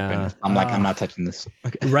that happened. I'm like, I'm not touching this.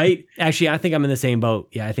 Okay. Right? Actually, I think I'm in the same boat.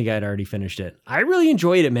 Yeah, I think I had already finished it. I really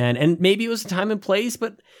enjoyed it, man. And maybe it was time and place,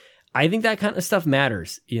 but I think that kind of stuff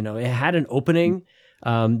matters. You know, it had an opening.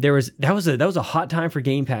 That was a hot time for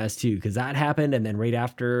Game Pass too, because that happened, and then right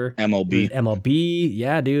after MLB.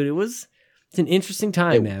 yeah, dude, it was It's an interesting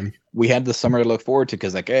time, man. We had the summer to look forward to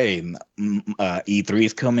because, like, hey, E3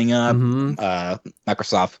 is coming up.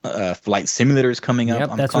 Microsoft Flight Simulator is coming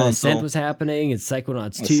up. That's when Ascent was happening. It's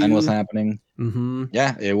Psychonauts 2. Ascent was happening.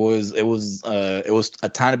 Yeah, it was a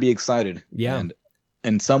time to be excited. Yeah, and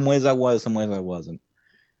in some ways I was, some ways I wasn't.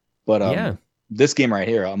 But this game right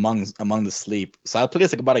here, Among the Sleep. So I played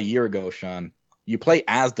this like about a year ago, Sean. You play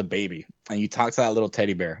as the baby, and you talk to that little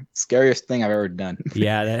teddy bear. Scariest thing I've ever done.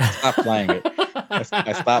 Yeah, I stopped playing it.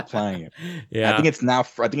 I stopped playing it. Yeah, I think it's now.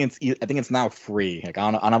 I think it's now free. Like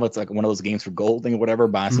I don't know if it's like one of those games for gold thing or whatever.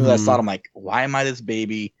 But as soon as I saw it, I'm like, why am I this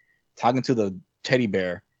baby talking to the teddy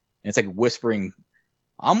bear? And it's like whispering.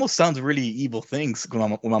 Almost sounds really evil things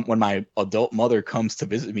when my adult mother comes to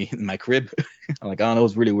visit me in my crib. I'm like, oh, that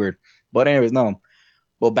was really weird. But anyways, no.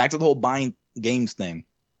 Well, back to the whole buying games thing.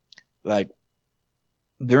 Like,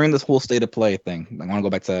 during this whole state of play thing, I want to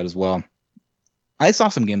go back to that as well. I saw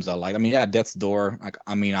some games I liked. I mean, yeah, Death's Door.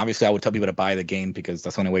 I mean, obviously, I would tell people to buy the game because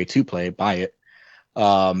that's the only way to play. Buy it.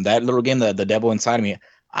 That little game, the Devil Inside of Me.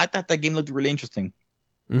 I thought that game looked really interesting.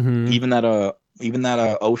 Even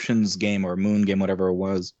that Oceans game or Moon game, whatever it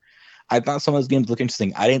was. I thought some of those games looked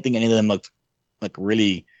interesting. I didn't think any of them looked like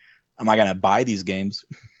really. Am I gonna buy these games?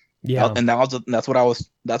 Yeah, and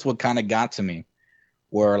that's what kind of got to me.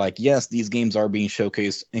 Where like, yes, these games are being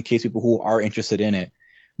showcased in case people who are interested in it.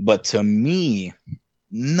 But to me,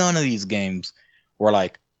 none of these games were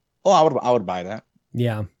like, oh, I would buy that.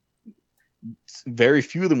 Yeah. Very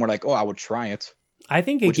few of them were like, oh, I would try it. I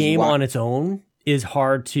think a game on its own is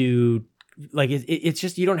hard to like. It's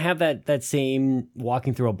just you don't have that same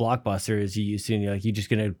walking through a Blockbuster as you used to. And you're like, you're just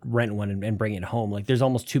gonna rent one and bring it home. Like there's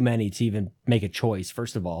almost too many to even make a choice.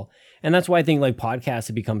 First of all, and that's why I think like podcasts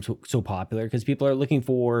have become so popular because people are looking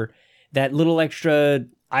for that little extra.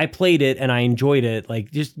 I played it and I enjoyed it. Like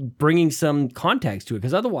just bringing some context to it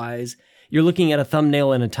because otherwise you're looking at a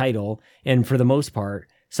thumbnail and a title, and for the most part,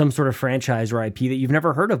 some sort of franchise or IP that you've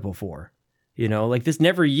never heard of before. You know, like this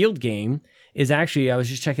Never Yield game is actually, I was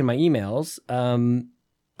just checking my emails.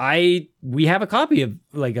 We have a copy of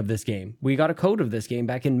this game. We got a code of this game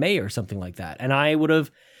back in May or something like that. And I would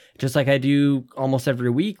have, just like I do almost every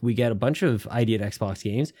week, we get a bunch of ID at Xbox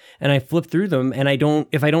games and I flip through them and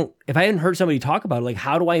if I hadn't heard somebody talk about it, like,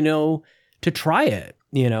 how do I know to try it?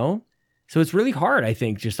 You know? So it's really hard, I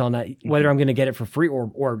think, just on that, whether I'm going to get it for free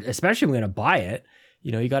or especially I'm going to buy it.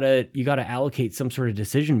 You know, you gotta allocate some sort of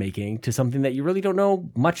decision making to something that you really don't know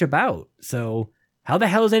much about. So how the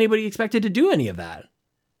hell is anybody expected to do any of that?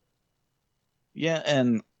 Yeah,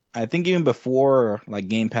 and I think even before like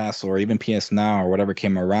Game Pass or even PS Now or whatever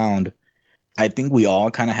came around, I think we all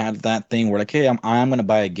kind of had that thing where like, hey, I'm gonna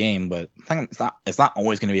buy a game, but it's not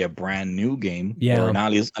always gonna be a brand new game. Yeah, or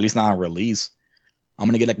not at least not a release. I'm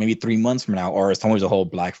going to get like maybe 3 months from now, or it's always a whole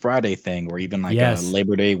Black Friday thing, or even like a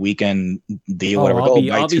Labor Day weekend deal, whatever.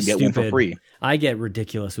 Buy two, get one for free. I get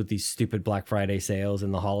ridiculous with these stupid Black Friday sales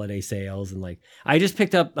and the holiday sales. And like, I just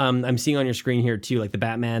picked up, I'm seeing on your screen here too, like the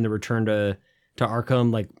Batman, the Return to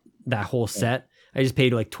Arkham, like that whole set. I just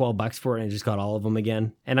paid like $12 for it and I just got all of them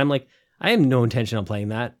again. And I'm like, I have no intention on playing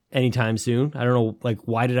that anytime soon. I don't know, like,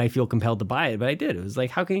 why did I feel compelled to buy it? But I did. It was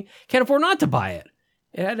like, can't afford not to buy it.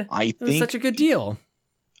 It was such a good deal.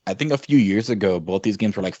 I think a few years ago, both these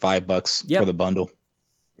games were like $5 for the bundle.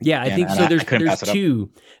 Yeah, I think so.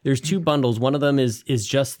 There's two bundles. One of them is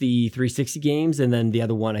just the 360 games, and then the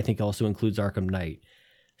other one I think also includes Arkham Knight.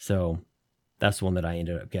 So that's the one that I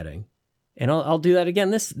ended up getting, and I'll do that again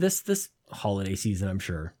this holiday season. I'm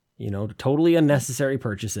sure, you know, totally unnecessary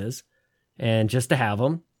purchases, and just to have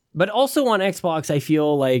them. But also on Xbox, I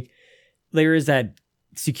feel like there is that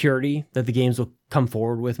security that the games will come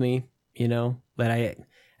forward with me. You know, that I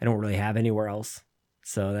don't really have anywhere else.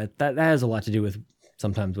 So that has a lot to do with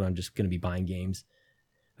sometimes when I'm just going to be buying games.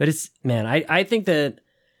 But I think that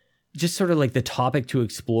just sort of like the topic to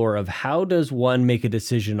explore of how does one make a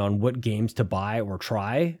decision on what games to buy or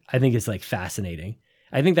try, I think it's like fascinating.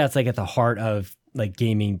 I think that's like at the heart of like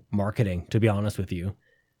gaming marketing, to be honest with you.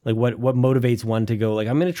 Like what motivates one to go like,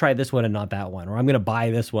 I'm going to try this one and not that one, or I'm going to buy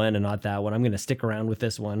this one and not that one. I'm going to stick around with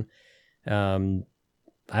this one. I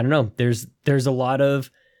don't know. There's a lot of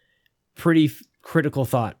pretty critical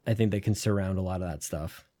thought, I think, that can surround a lot of that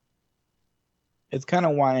stuff. It's kind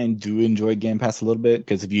of why I do enjoy Game Pass a little bit,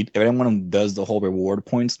 because if anyone does the whole reward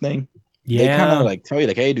points thing, they kind of like tell you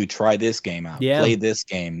like, hey, dude, try this game out, play this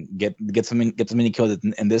game, get some mini kills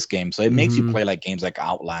in this game. So it makes you play like games like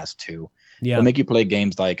Outlast 2. Yeah, it'll make you play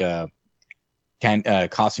games like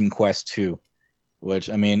Costume Quest 2, which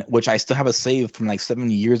I still have a save from like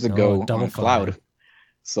 7 years ago on cloud.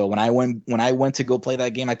 So when I went to go play that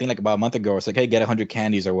game, I think like about a month ago, it's like, hey, get 100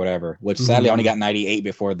 candies or whatever. Which sadly I only got 98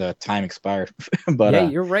 before the time expired. But yeah,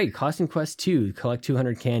 you're right. Costume Quest 2, collect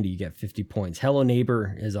 200 candy, you get 50 points. Hello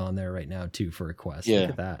Neighbor is on there right now too for a quest. Yeah. Look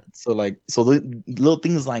at that. So the little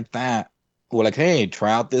things like that were like, hey,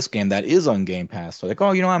 try out this game that is on Game Pass. So like, oh,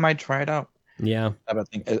 I might try it out. Yeah.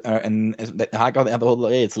 And I got the whole,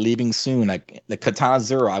 hey, it's leaving soon. Like the Katana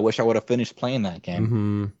Zero, I wish I would have finished playing that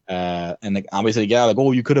game. And like obviously, yeah, like,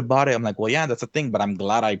 oh, you could have bought it. I'm like, well, yeah, that's the thing, but I'm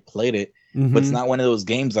glad I played it. But it's not one of those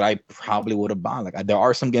games that I probably would have bought. Like there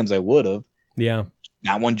are some games I would have. Yeah.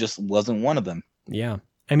 That one just wasn't one of them. Yeah.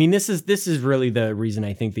 I mean, this is really the reason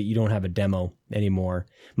I think that you don't have a demo anymore.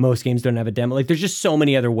 Most games don't have a demo. Like there's just so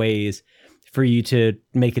many other ways for you to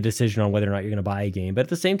make a decision on whether or not you're going to buy a game. But at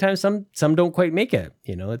the same time, some don't quite make it.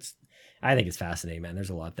 I think it's fascinating, man. There's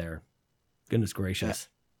a lot there. Goodness gracious.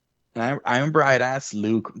 I remember I'd asked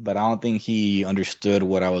Luke, but I don't think he understood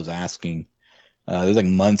what I was asking. It was like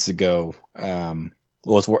months ago. It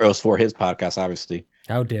was for his podcast, obviously.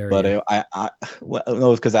 How dare but you? It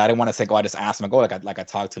was because I didn't want to say, I just asked him. Like I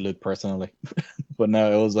talked to Luke personally. But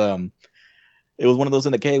no, it was one of those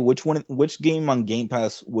in the hey, which game on Game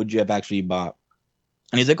Pass would you have actually bought?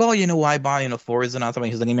 And he's like, oh, I bought, Forza and all that.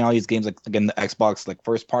 He's like, give me all these games, like again, the Xbox, like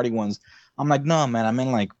first party ones. I'm like, no, man. I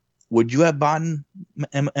mean, like, would you have bought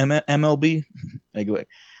MLB?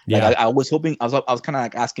 Yeah. I was hoping, I was kind of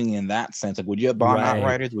like asking in that sense, like, would you have bought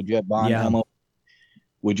Outriders? Would you have bought MLB?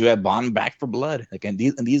 Would you have bought Back for Blood? Like in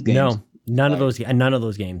these games? No, none of those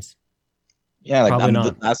games. Yeah, like probably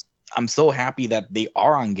not. I'm so happy that they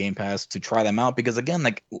are on Game Pass to try them out because again,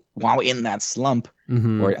 like while in that slump,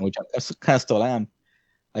 which I kind of still am,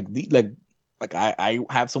 I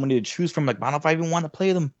have so many to choose from. Like, I don't know if I even want to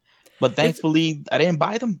play them, but thankfully I didn't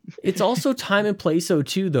buy them. It's also time and place,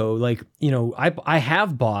 too, though. Like, I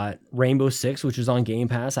have bought Rainbow Six, which is on Game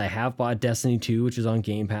Pass. I have bought Destiny 2, which is on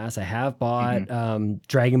Game Pass. I have bought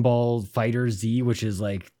Dragon Ball Fighter Z, which is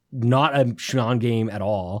like not a Shonen game at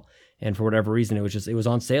all. And for whatever reason, it was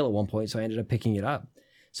on sale at one point, so I ended up picking it up.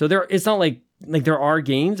 So it's not like there are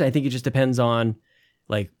games. I think it just depends on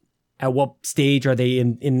like at what stage are they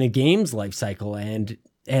in the game's life cycle. And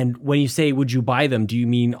when you say would you buy them, do you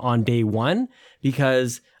mean on day one?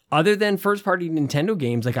 Because other than first party Nintendo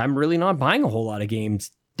games, like I'm really not buying a whole lot of games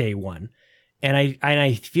day one. And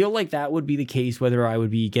I feel like that would be the case whether I would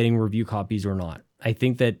be getting review copies or not. I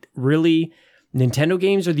think that really Nintendo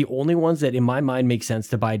games are the only ones that in my mind make sense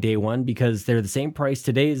to buy day one because they're the same price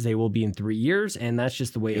today as they will be in 3 years. And that's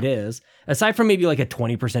just the way it is. Aside from maybe like a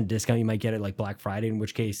 20% discount, you might get it like Black Friday, in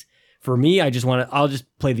which case for me, I'll just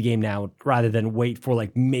play the game now rather than wait for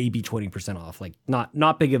like maybe 20% off, like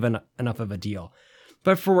not big of enough of a deal.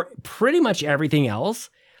 But for pretty much everything else,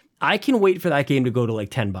 I can wait for that game to go to like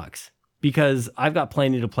 $10 because I've got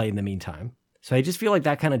plenty to play in the meantime. So I just feel like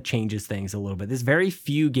that kind of changes things a little bit. There's very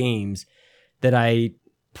few games that I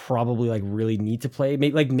probably like really need to play.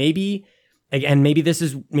 Maybe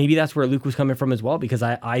that's where Luke was coming from as well, because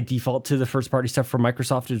I default to the first party stuff from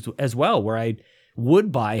Microsoft as well, where I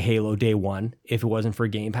would buy Halo day one if it wasn't for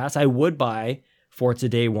Game Pass. I would buy Forza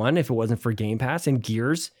day one if it wasn't for Game Pass, and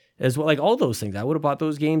Gears as well. Like all those things, I would have bought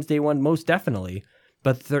those games day one most definitely.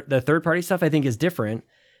 But the third party stuff I think is different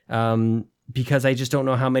because I just don't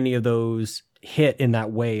know how many of those hit in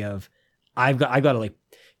that way of I've got to like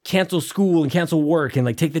cancel school and cancel work and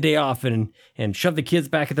like take the day off and shove the kids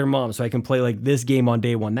back at their mom so I can play like this game on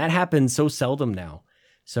day one. That happens so seldom now.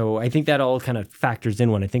 So I think that all kind of factors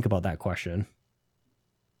in when I think about that question.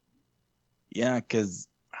 Yeah, because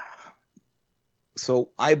so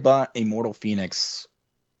I bought Immortal Phoenix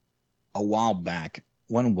a while back.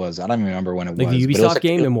 When was I don't even remember when it was. The Ubisoft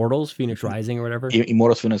game, Immortals, Phoenix Rising or whatever?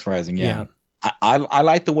 Immortals Phoenix Rising, yeah. I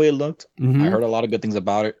liked the way it looked. Mm-hmm. I heard a lot of good things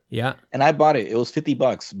about it. Yeah. And I bought it. It was $50,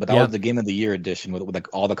 but that was the Game of the Year edition with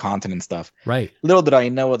like all the content and stuff. Right. Little did I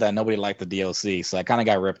know that nobody liked the DLC, so I kind of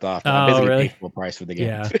got ripped off. I basically paid full price for the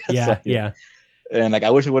game. Yeah. And like I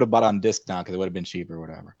wish it would have bought on disc now because it would have been cheaper or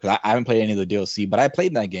whatever. Because I haven't played any of the DLC, but I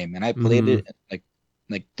played that game and I played it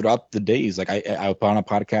like throughout the days. Like I would put on a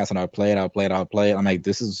podcast and I would play it. I'm like,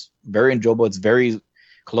 this is very enjoyable. It's very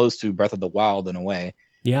close to Breath of the Wild in a way.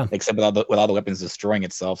 Yeah. Except with all the weapons destroying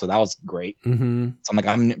itself. So that was great. Mm-hmm. So I'm like,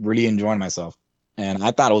 I'm really enjoying myself. And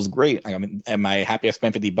I thought it was great. I mean, am I happy I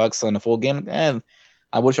spent $50 on the full game?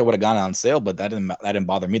 I wish I would have gone on sale, but that didn't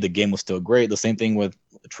bother me. The game was still great. The same thing with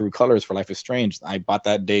True Colors for Life is Strange. I bought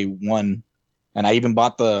that day one. And I even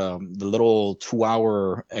bought the little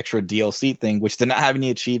 2-hour extra DLC thing, which did not have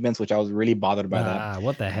any achievements, which I was really bothered by that.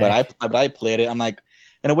 What the heck? But I played it. I'm like,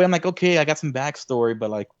 in a way, I'm like, okay, I got some backstory,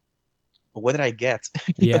 but like, but what did I get?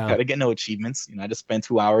 Yeah. I didn't get no achievements. I just spent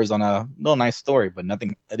 2 hours on a little nice story, but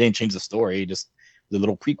nothing. I didn't change the story. It just the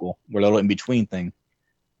little prequel or a little in between thing.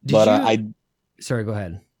 Sorry, go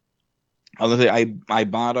ahead. I was gonna say I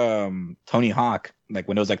bought Tony Hawk like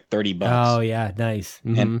when it was like $30. Oh yeah, nice.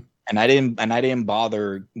 Mm-hmm. And I didn't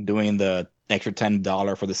bother doing the extra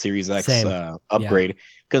 $10 for the Series X upgrade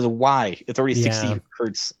because why? It's already 60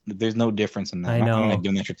 hertz. There's no difference in that. I know. I'm not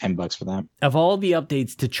doing extra $10 for that. Of all the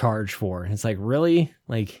updates to charge for, it's like really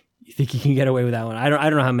like you think you can get away with that one? I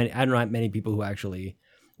don't know how many people who actually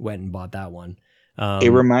went and bought that one.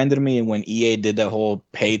 It reminded me when EA did that whole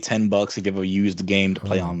pay $10 to give a used game to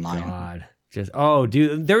play online. God.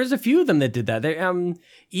 Dude, there was a few of them that did that.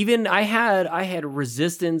 Even I had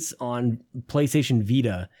Resistance on PlayStation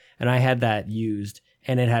Vita, and I had that used,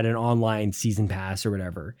 and it had an online season pass or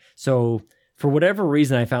whatever. So for whatever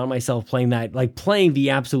reason, I found myself playing the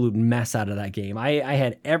absolute mess out of that game. I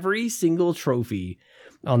had every single trophy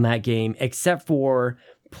on that game except for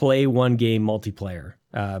play one multiplayer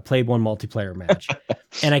match.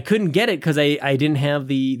 And I couldn't get it because I didn't have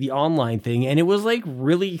the online thing, and it was like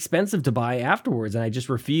really expensive to buy afterwards, and I just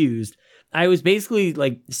refused. I was basically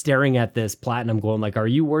like staring at this platinum going like, are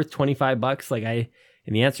you worth $25?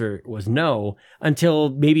 And the answer was no, until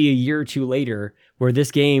maybe a year or two later, where this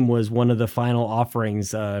game was one of the final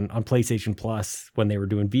offerings on PlayStation Plus when they were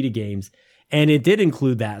doing Vita games. And it did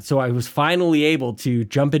include that. So I was finally able to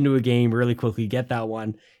jump into a game really quickly, get that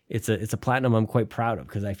one. It's a platinum I'm quite proud of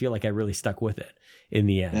because I feel like I really stuck with it in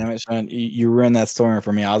the end. Damn it, Sean, you ruined that story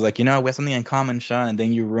for me. I was like, we have something in common, Sean, and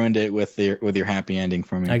then you ruined it with your happy ending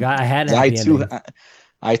for me. I had a happy ending.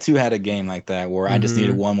 I too had a game like that where I just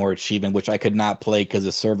needed one more achievement, which I could not play because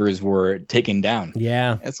the servers were taken down.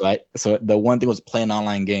 Yeah. And so the one thing was play an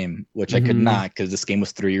online game, which I could not because this game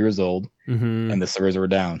was 3 years old and the servers were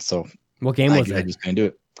down. So what game was it? I just couldn't do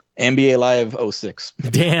it. NBA Live 06.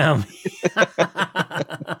 Damn.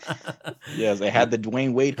 Yes, I had the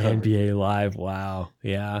Dwayne Wade cover. NBA Live. Wow.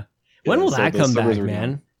 Yeah. When will that come back,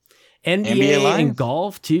 man? NBA Live and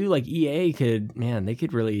golf too. Like EA they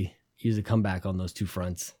could really use a comeback on those two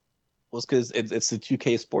fronts. Well, it's because it's the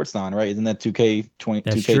 2K Sports on, right? Isn't that 2K20?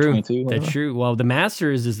 That's 2K22? That's true. Well, the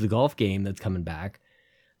Masters is the golf game that's coming back.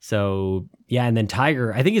 So yeah, and then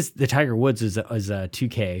Tiger, I think it's the Tiger Woods is a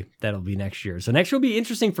 2K that'll be next year. So next year will be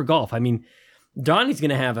interesting for golf. I mean, Donnie's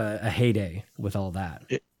gonna have a heyday with all that.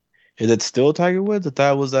 Is it still Tiger Woods? I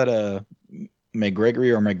thought was that a McGregory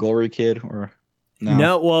or McGlory kid or no?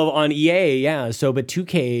 No, well on EA, yeah. So but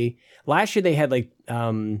 2K last year they had like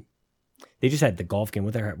they just had the golf game,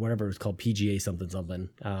 whatever it was called, PGA something.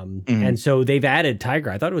 And so they've added Tiger.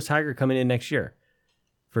 I thought it was Tiger coming in next year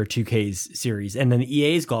for 2K's series. And then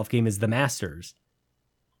EA's golf game is the Masters.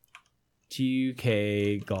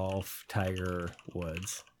 2K Golf Tiger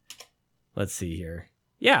Woods. Let's see here.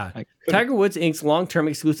 Yeah. Tiger Woods Inc.'s long-term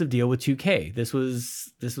exclusive deal with 2K. This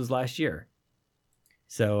was last year.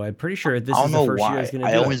 So I'm pretty sure this is the first year it's going to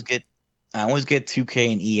do I always get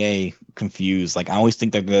 2K and EA confused. Like I always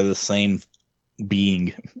think that they're the same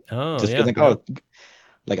being. Oh, just yeah.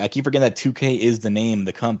 Like I keep forgetting that 2K is the name of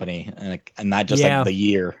the company and not just like the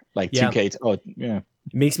year. Like 2K. Oh yeah.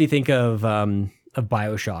 It makes me think of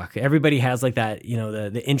BioShock. Everybody has like that,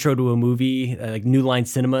 the intro to a movie, like New Line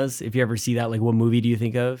Cinemas. If you ever see that, like what movie do you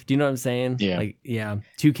think of? Do you know what I'm saying? Yeah. Like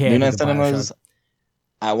 2K. New Line Cinemas.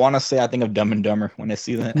 I want to say I think of Dumb and Dumber when I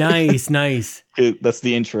see that. Nice. That's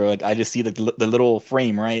the intro. Like I just see the little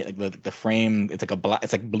frame, right? Like the frame. It's like black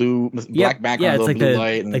background, yeah, it's like blue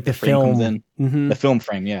light, and like the frame film comes in. Mm-hmm. The film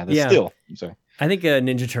frame, yeah. Still. I'm sorry. I think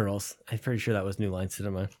Ninja Turtles. I'm pretty sure that was New Line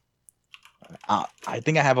Cinema. I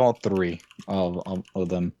think I have all three of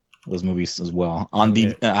them, those movies as well. I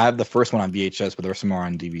have the first one on VHS, but there's some more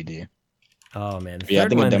on DVD. Oh man, I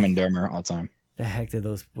think of Dumb and Dumber all the time. The heck did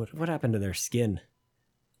those? What happened to their skin?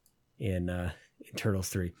 In Turtles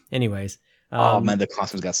 3. Anyways. Oh man, the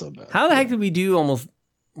costumes got so bad. How the heck did we do almost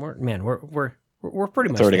we're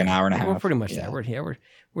pretty much already an hour and a half. We're pretty much there.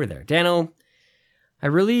 We're there. Dano, I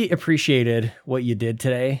really appreciated what you did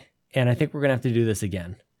today, and I think we're gonna have to do this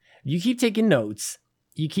again. You keep taking notes.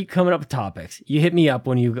 You keep coming up with topics. You hit me up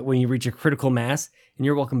when you reach a critical mass, and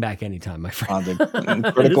you're welcome back anytime, my friend.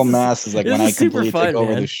 The critical mass is like when I completely take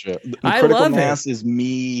over the show. The critical mass is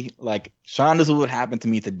me. Like Sean, this is what happened to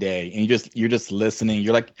me today, and you're just listening.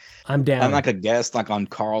 You're like, I'm down. I'm like a guest, like on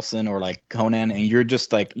Carlson or like Conan, and you're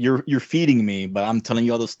just like you're feeding me, but I'm telling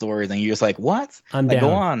you all the stories, and you're just like, what? I'm like, down.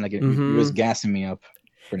 Go on, like you're just gassing me up.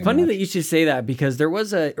 Funny that you should say that because there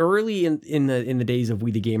was early in the days of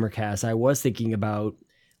We the Gamercast, I was thinking about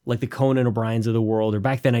like the Conan O'Briens of the world, or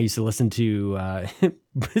back then I used to listen to,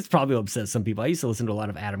 it's probably upset some people. I used to listen to a lot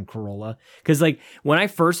of Adam Carolla because like when I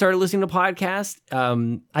first started listening to podcasts,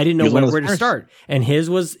 I didn't know where to start. And his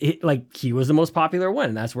was he was the most popular one.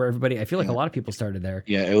 And that's where everybody, I feel like a lot of people started there.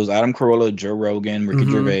 Yeah. It was Adam Carolla, Joe Rogan, Ricky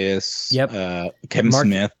Gervais, Kevin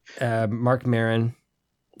Smith, Mark Maron.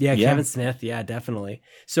 Yeah. Kevin Smith. Yeah, definitely.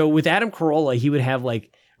 So with Adam Carolla, he would have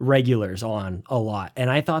like regulars on a lot. And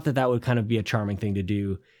I thought that would kind of be a charming thing to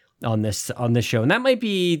do on this show. And that might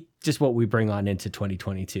be just what we bring on into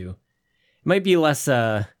 2022. It might be less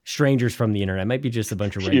strangers from the internet. It might be just a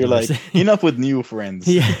bunch of regulars. You're like, enough with new friends.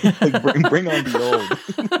 Yeah. Like, bring on the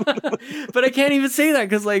old. But I can't even say that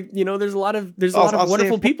because like, you know, there's a lot of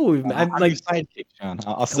wonderful people we've met. I'm like sidekick, Sean.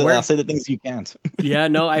 I'll say the things you can't. Yeah,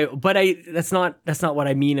 no, that's not what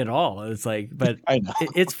I mean at all. It's like, but I know.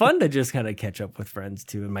 It's fun to just kind of catch up with friends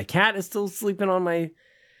too. And my cat is still sleeping on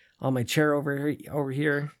my chair over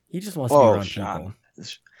here. He just wants to be around Sean. people.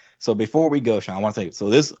 So before we go, Sean, I want to say, so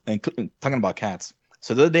this, and talking about cats.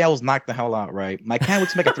 So the other day I was knocked the hell out, right? My cat would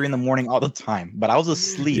make at 3 a.m. all the time, but I was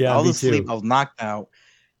asleep. Yeah, I was asleep. I was knocked out.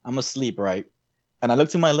 I'm asleep, right? And I look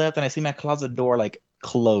to my left and I see my closet door like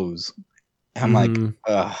close. And I'm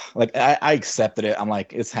like, I accepted it. I'm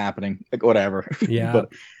like, it's happening, like whatever. Yeah.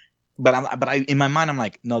 but I in my mind I'm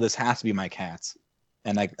like, no, this has to be my cat's.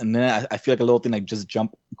 And then I feel like a little thing like just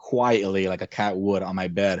jump quietly like a cat would on my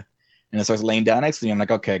bed, and it starts laying down next to me. I'm like,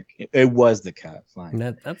 okay, it was the cat.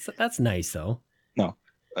 Fine. That's nice though. No,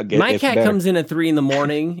 my cat comes in at 3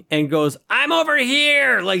 a.m. and goes, "I'm over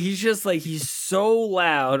here!" Like he's just like he's so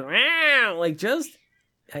loud. Like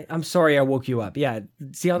I'm sorry I woke you up. Yeah,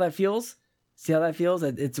 see how that feels?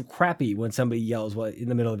 It's crappy when somebody yells in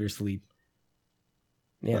the middle of your sleep.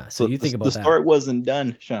 Yeah, so you think about that. The story wasn't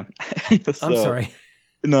done, Sean. I'm sorry.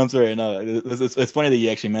 No, I'm sorry. No, it's funny that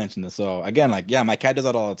you actually mentioned this. So again, like, yeah, my cat does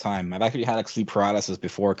that all the time. I've actually had like sleep paralysis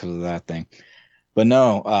before because of that thing. But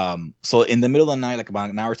no, so in the middle of the night, like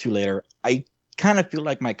about an hour or two later, I kind of feel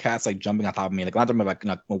like my cat's like jumping on top of me, like not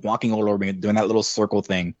like walking all over me, doing that little circle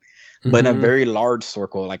thing, but in a very large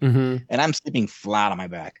circle, like, and I'm sleeping flat on my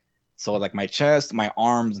back. So like my chest, my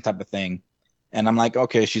arms, and type of thing. And I'm like,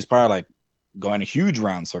 okay, she's probably like going a huge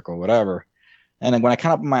round circle, whatever. And then when I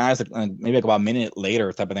kind of open my eyes, like maybe like about a minute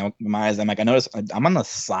later, type of thing, my eyes, I'm like, I notice I'm on the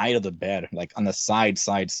side of the bed, like on the side.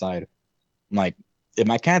 I'm like, if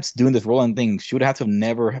my cat's doing this rolling thing, she would have to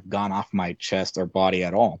never have gone off my chest or body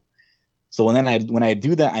at all. So when I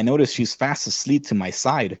do that, I notice she's fast asleep to my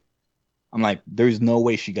side. I'm like, there's no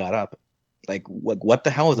way she got up. Like, what the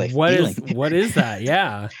hell is I feeling? What is that?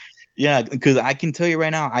 Yeah. Yeah, because I can tell you right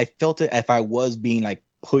now, I felt it if I was being like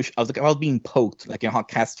pushed. I was being poked, like, you know how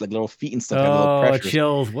cats like little feet and stuff have little pressures.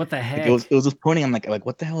 Chills. What the heck? Like, it was just pointing. I'm like,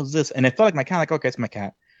 what the hell is this? And it felt like my cat, like, okay, it's my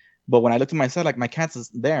cat. But when I looked at my side, like my cat's is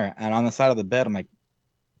there, and on the side of the bed, I'm like,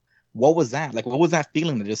 what was that? Like, what was that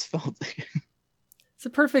feeling that just felt? It's a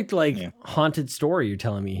perfect haunted story you're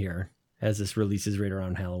telling me here, as this releases right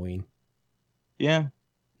around Halloween. Yeah.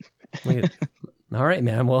 All right,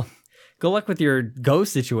 man. Well, good luck with your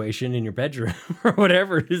ghost situation in your bedroom or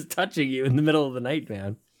whatever is touching you in the middle of the night,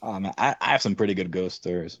 man. Oh, man, I have some pretty good ghost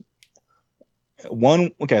stories.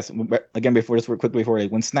 Okay, so again, before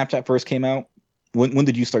when Snapchat first came out, when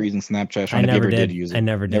did you start using Snapchat, Sean? I never did. Use it. I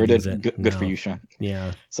never did use it. Good for you, Sean.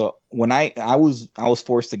 Yeah. So when I was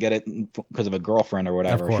forced to get it because of a girlfriend or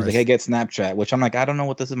whatever. She's like, hey, get Snapchat, which I'm like, I don't know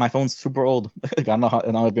what this is. My phone's super old. Like, I don't know how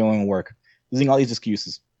it's going to work. Using all these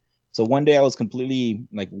excuses. So one day I was completely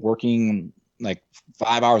like working like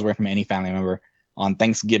 5 hours away from any family member on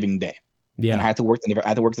Thanksgiving Day. Yeah. And I had to work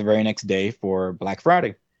the very next day for Black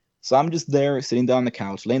Friday. So I'm just there laying down on the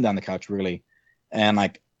couch really. And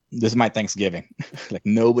like, this is my Thanksgiving. Like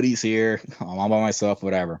nobody's here. I'm all by myself,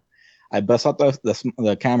 whatever. I bust out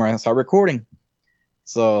the camera and start recording.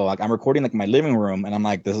 So like I'm recording like my living room and I'm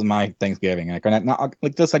like, this is my Thanksgiving. Like, not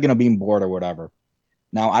like just like, being bored or whatever.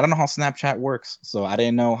 Now, I don't know how Snapchat works, so I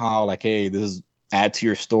didn't know how, like, hey, this is add to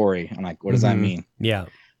your story. I'm like, what does that mean? Yeah.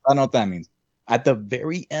 I don't know what that means. At the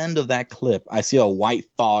very end of that clip, I see a white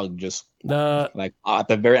fog just like at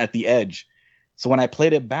the edge. So when I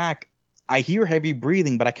played it back, I hear heavy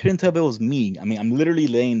breathing, but I couldn't tell if it was me. I mean, I'm literally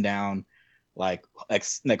laying down like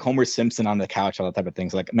Homer Simpson on the couch, all that type of thing.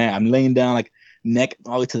 So like, man, I'm laying down like neck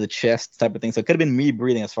all the way to the chest type of thing. So it could have been me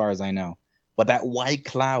breathing as far as I know. But that white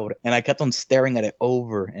cloud, and I kept on staring at it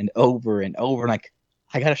over and over and over. And like,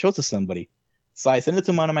 I got to show it to somebody. So I sent it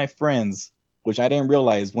to one of my friends, which I didn't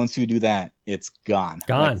realize once you do that, it's gone.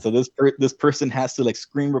 Like, so this person has to like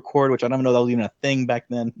screen record, which I don't even know that was even a thing back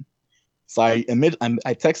then. So I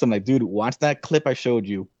text him like, dude, watch that clip I showed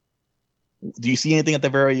you. Do you see anything at the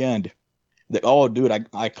very end? Like, oh, dude,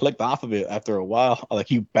 I clicked off of it after a while. I'm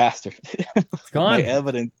like, you bastard. It's gone.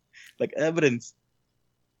 Like evidence.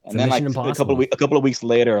 And then like a couple of weeks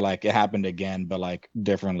later, like it happened again, but like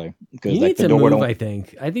differently. Because you need to move. I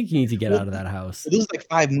think you need to get out of that house. This was like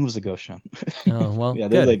 5 moves ago, Sean. Oh well, yeah.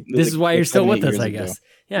 Good. This is why you're still with us, I guess. Ago.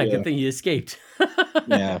 Yeah, good thing you escaped.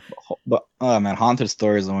 Yeah, but oh man, haunted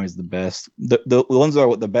stories are always the best. The ones that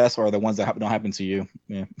are the best are the ones that don't happen to you.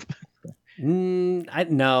 Yeah. I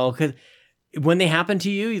no, because when they happen to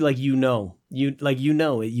you, you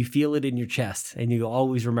feel it in your chest, and you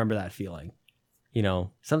always remember that feeling.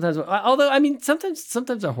 Sometimes, although I mean,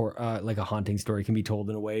 sometimes a like a haunting story can be told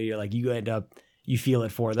in a way you're like you feel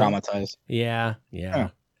it for them. Traumatized. Yeah.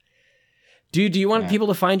 Do you want people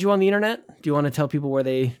to find you on the internet? Do you want to tell people where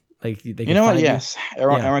they can You know what? find Yes,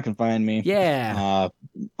 everyone can find me. Yeah.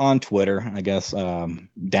 On Twitter, I guess. Danno,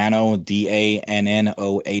 Dannohh.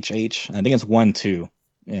 I think it's 1-2.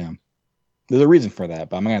 Yeah. There's a reason for that,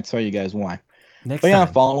 but I'm not gonna tell you guys why. Next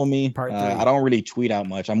time, follow me. Part 3. I don't really tweet out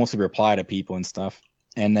much. I mostly reply to people and stuff.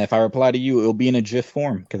 And if I reply to you, it'll be in a GIF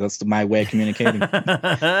form because that's my way of communicating.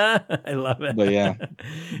 I love it. But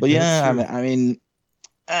yeah, I mean,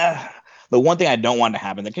 the one thing I don't want to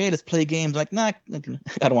happen, like, hey, let's play games. Like, nah, I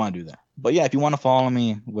don't want to do that. But yeah, if you want to follow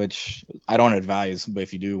me, which I don't advise, but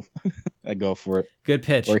if you do, I go for it. Good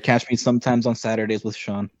pitch. Or catch me sometimes on Saturdays with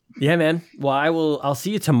Sean. Yeah, man. Well, I'll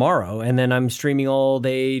see you tomorrow, and then I'm streaming all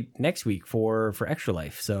day next week for Extra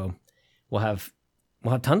Life. So we'll have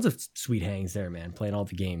tons of sweet hangs there, man. Playing all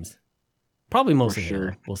the games. Probably mostly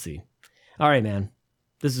sure. We'll see. All right, man.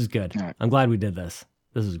 This is good. Right. I'm glad we did this.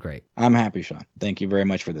 This is great. I'm happy, Sean. Thank you very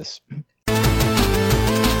much for this.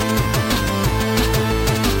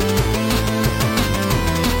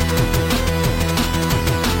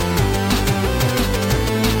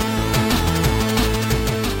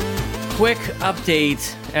 Quick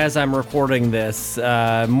update as I'm recording this.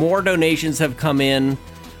 More donations have come in.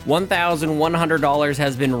 $1,100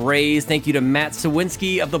 has been raised. Thank you to Matt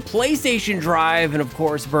Sawinski of the PlayStation Drive and, of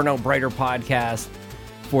course, Burnout Brighter podcast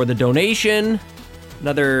for the donation.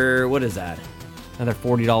 Another, what is that? Another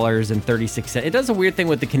 $40.36. It does a weird thing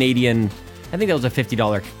with the Canadian. I think that was a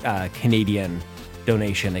 $50 Canadian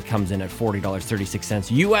donation that comes in at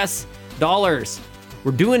 $40.36 US dollars.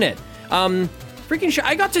 We're doing it. I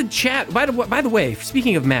got to chat. By the way,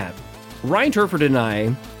 speaking of Matt, Ryan Turford and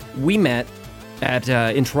I, we met at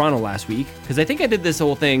in Toronto last week because I think I did this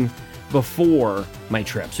whole thing before my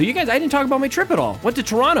trip. So you guys, I didn't talk about my trip at all. Went to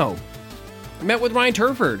Toronto. I met with Ryan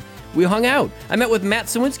Turford. We hung out. I met with Matt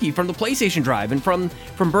Sawinski from the PlayStation Drive and from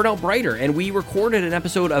Burnout Brighter, and we recorded an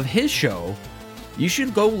episode of his show. You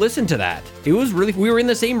should go listen to that. It was really, we were in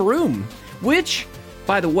the same room, which,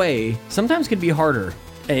 by the way, sometimes can be harder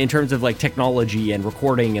in terms of like technology and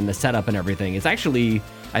recording and the setup and everything. It's actually,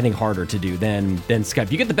 I think, harder to do than Skype.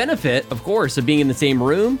 You get the benefit, of course, of being in the same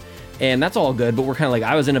room, and that's all good, but we're kind of like,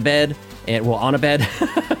 I was in a bed, and well, on a bed.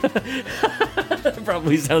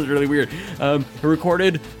 Probably sounds really weird. I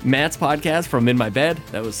recorded Matt's podcast from in my bed.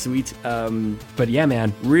 That was sweet. But yeah,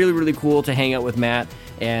 man, really, really cool to hang out with Matt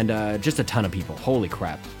and just a ton of people. Holy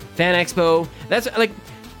crap. Fan Expo. That's like,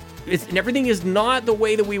 everything is not the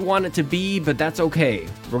way that we want it to be, but that's okay.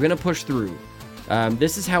 We're going to push through.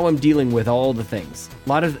 This is how I'm dealing with all the things. A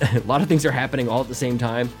lot of things are happening all at the same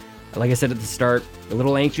time. Like I said at the start, a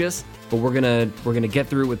little anxious, but we're gonna get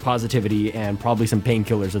through it with positivity and probably some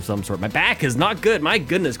painkillers of some sort. My back is not good. My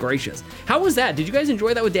goodness gracious. How was that? Did you guys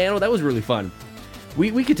enjoy that with Dano? That was really fun.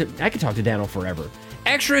 I could talk to Dano forever.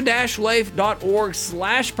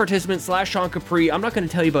 extra-life.org/participant/Sean Capri. I'm not going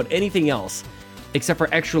to tell you about anything else except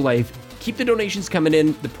for Extra Life. Keep the donations coming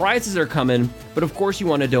in. The prizes are coming, but of course you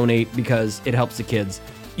want to donate because it helps the kids.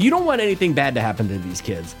 You don't want anything bad to happen to these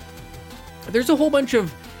kids. There's a whole bunch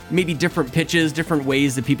of maybe different pitches, different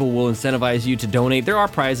ways that people will incentivize you to donate. There are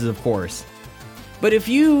prizes, of course. But if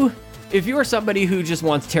you are somebody who just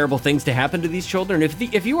wants terrible things to happen to these children,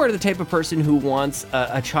 if you are the type of person who wants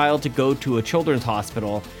a child to go to a children's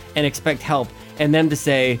hospital and expect help, and then to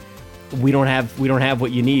say, we don't have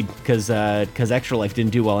what you need because Extra Life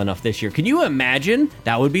didn't do well enough this year. Can you imagine?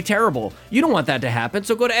 That would be terrible. You don't want that to happen.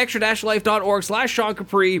 So go to extra-life.org/Sean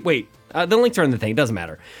Capri. Wait, the links are in the thing. It doesn't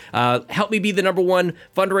matter. Help me be the #1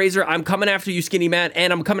 fundraiser. I'm coming after you, Skinny Matt,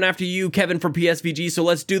 and I'm coming after you, Kevin from PSVG. So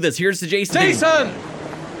let's do this. Here's the Jason. Jason!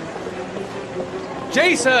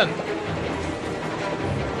 Jason!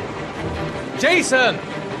 Jason!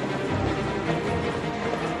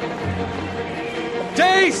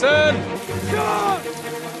 Jason! Sean!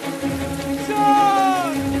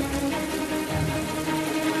 Sean!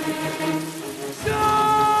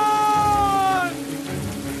 Sean!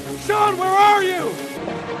 Sean, where are you?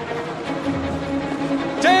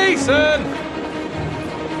 Jason!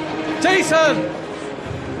 Jason!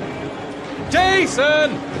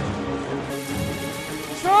 Jason!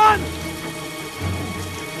 Sean!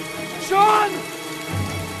 Sean!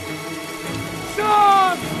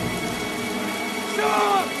 Sean!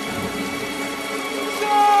 Sean!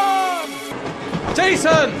 Sean!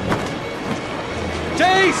 Jason!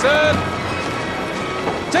 Jason!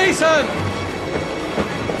 Jason!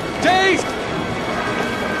 Jason!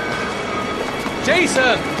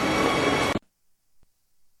 Jason!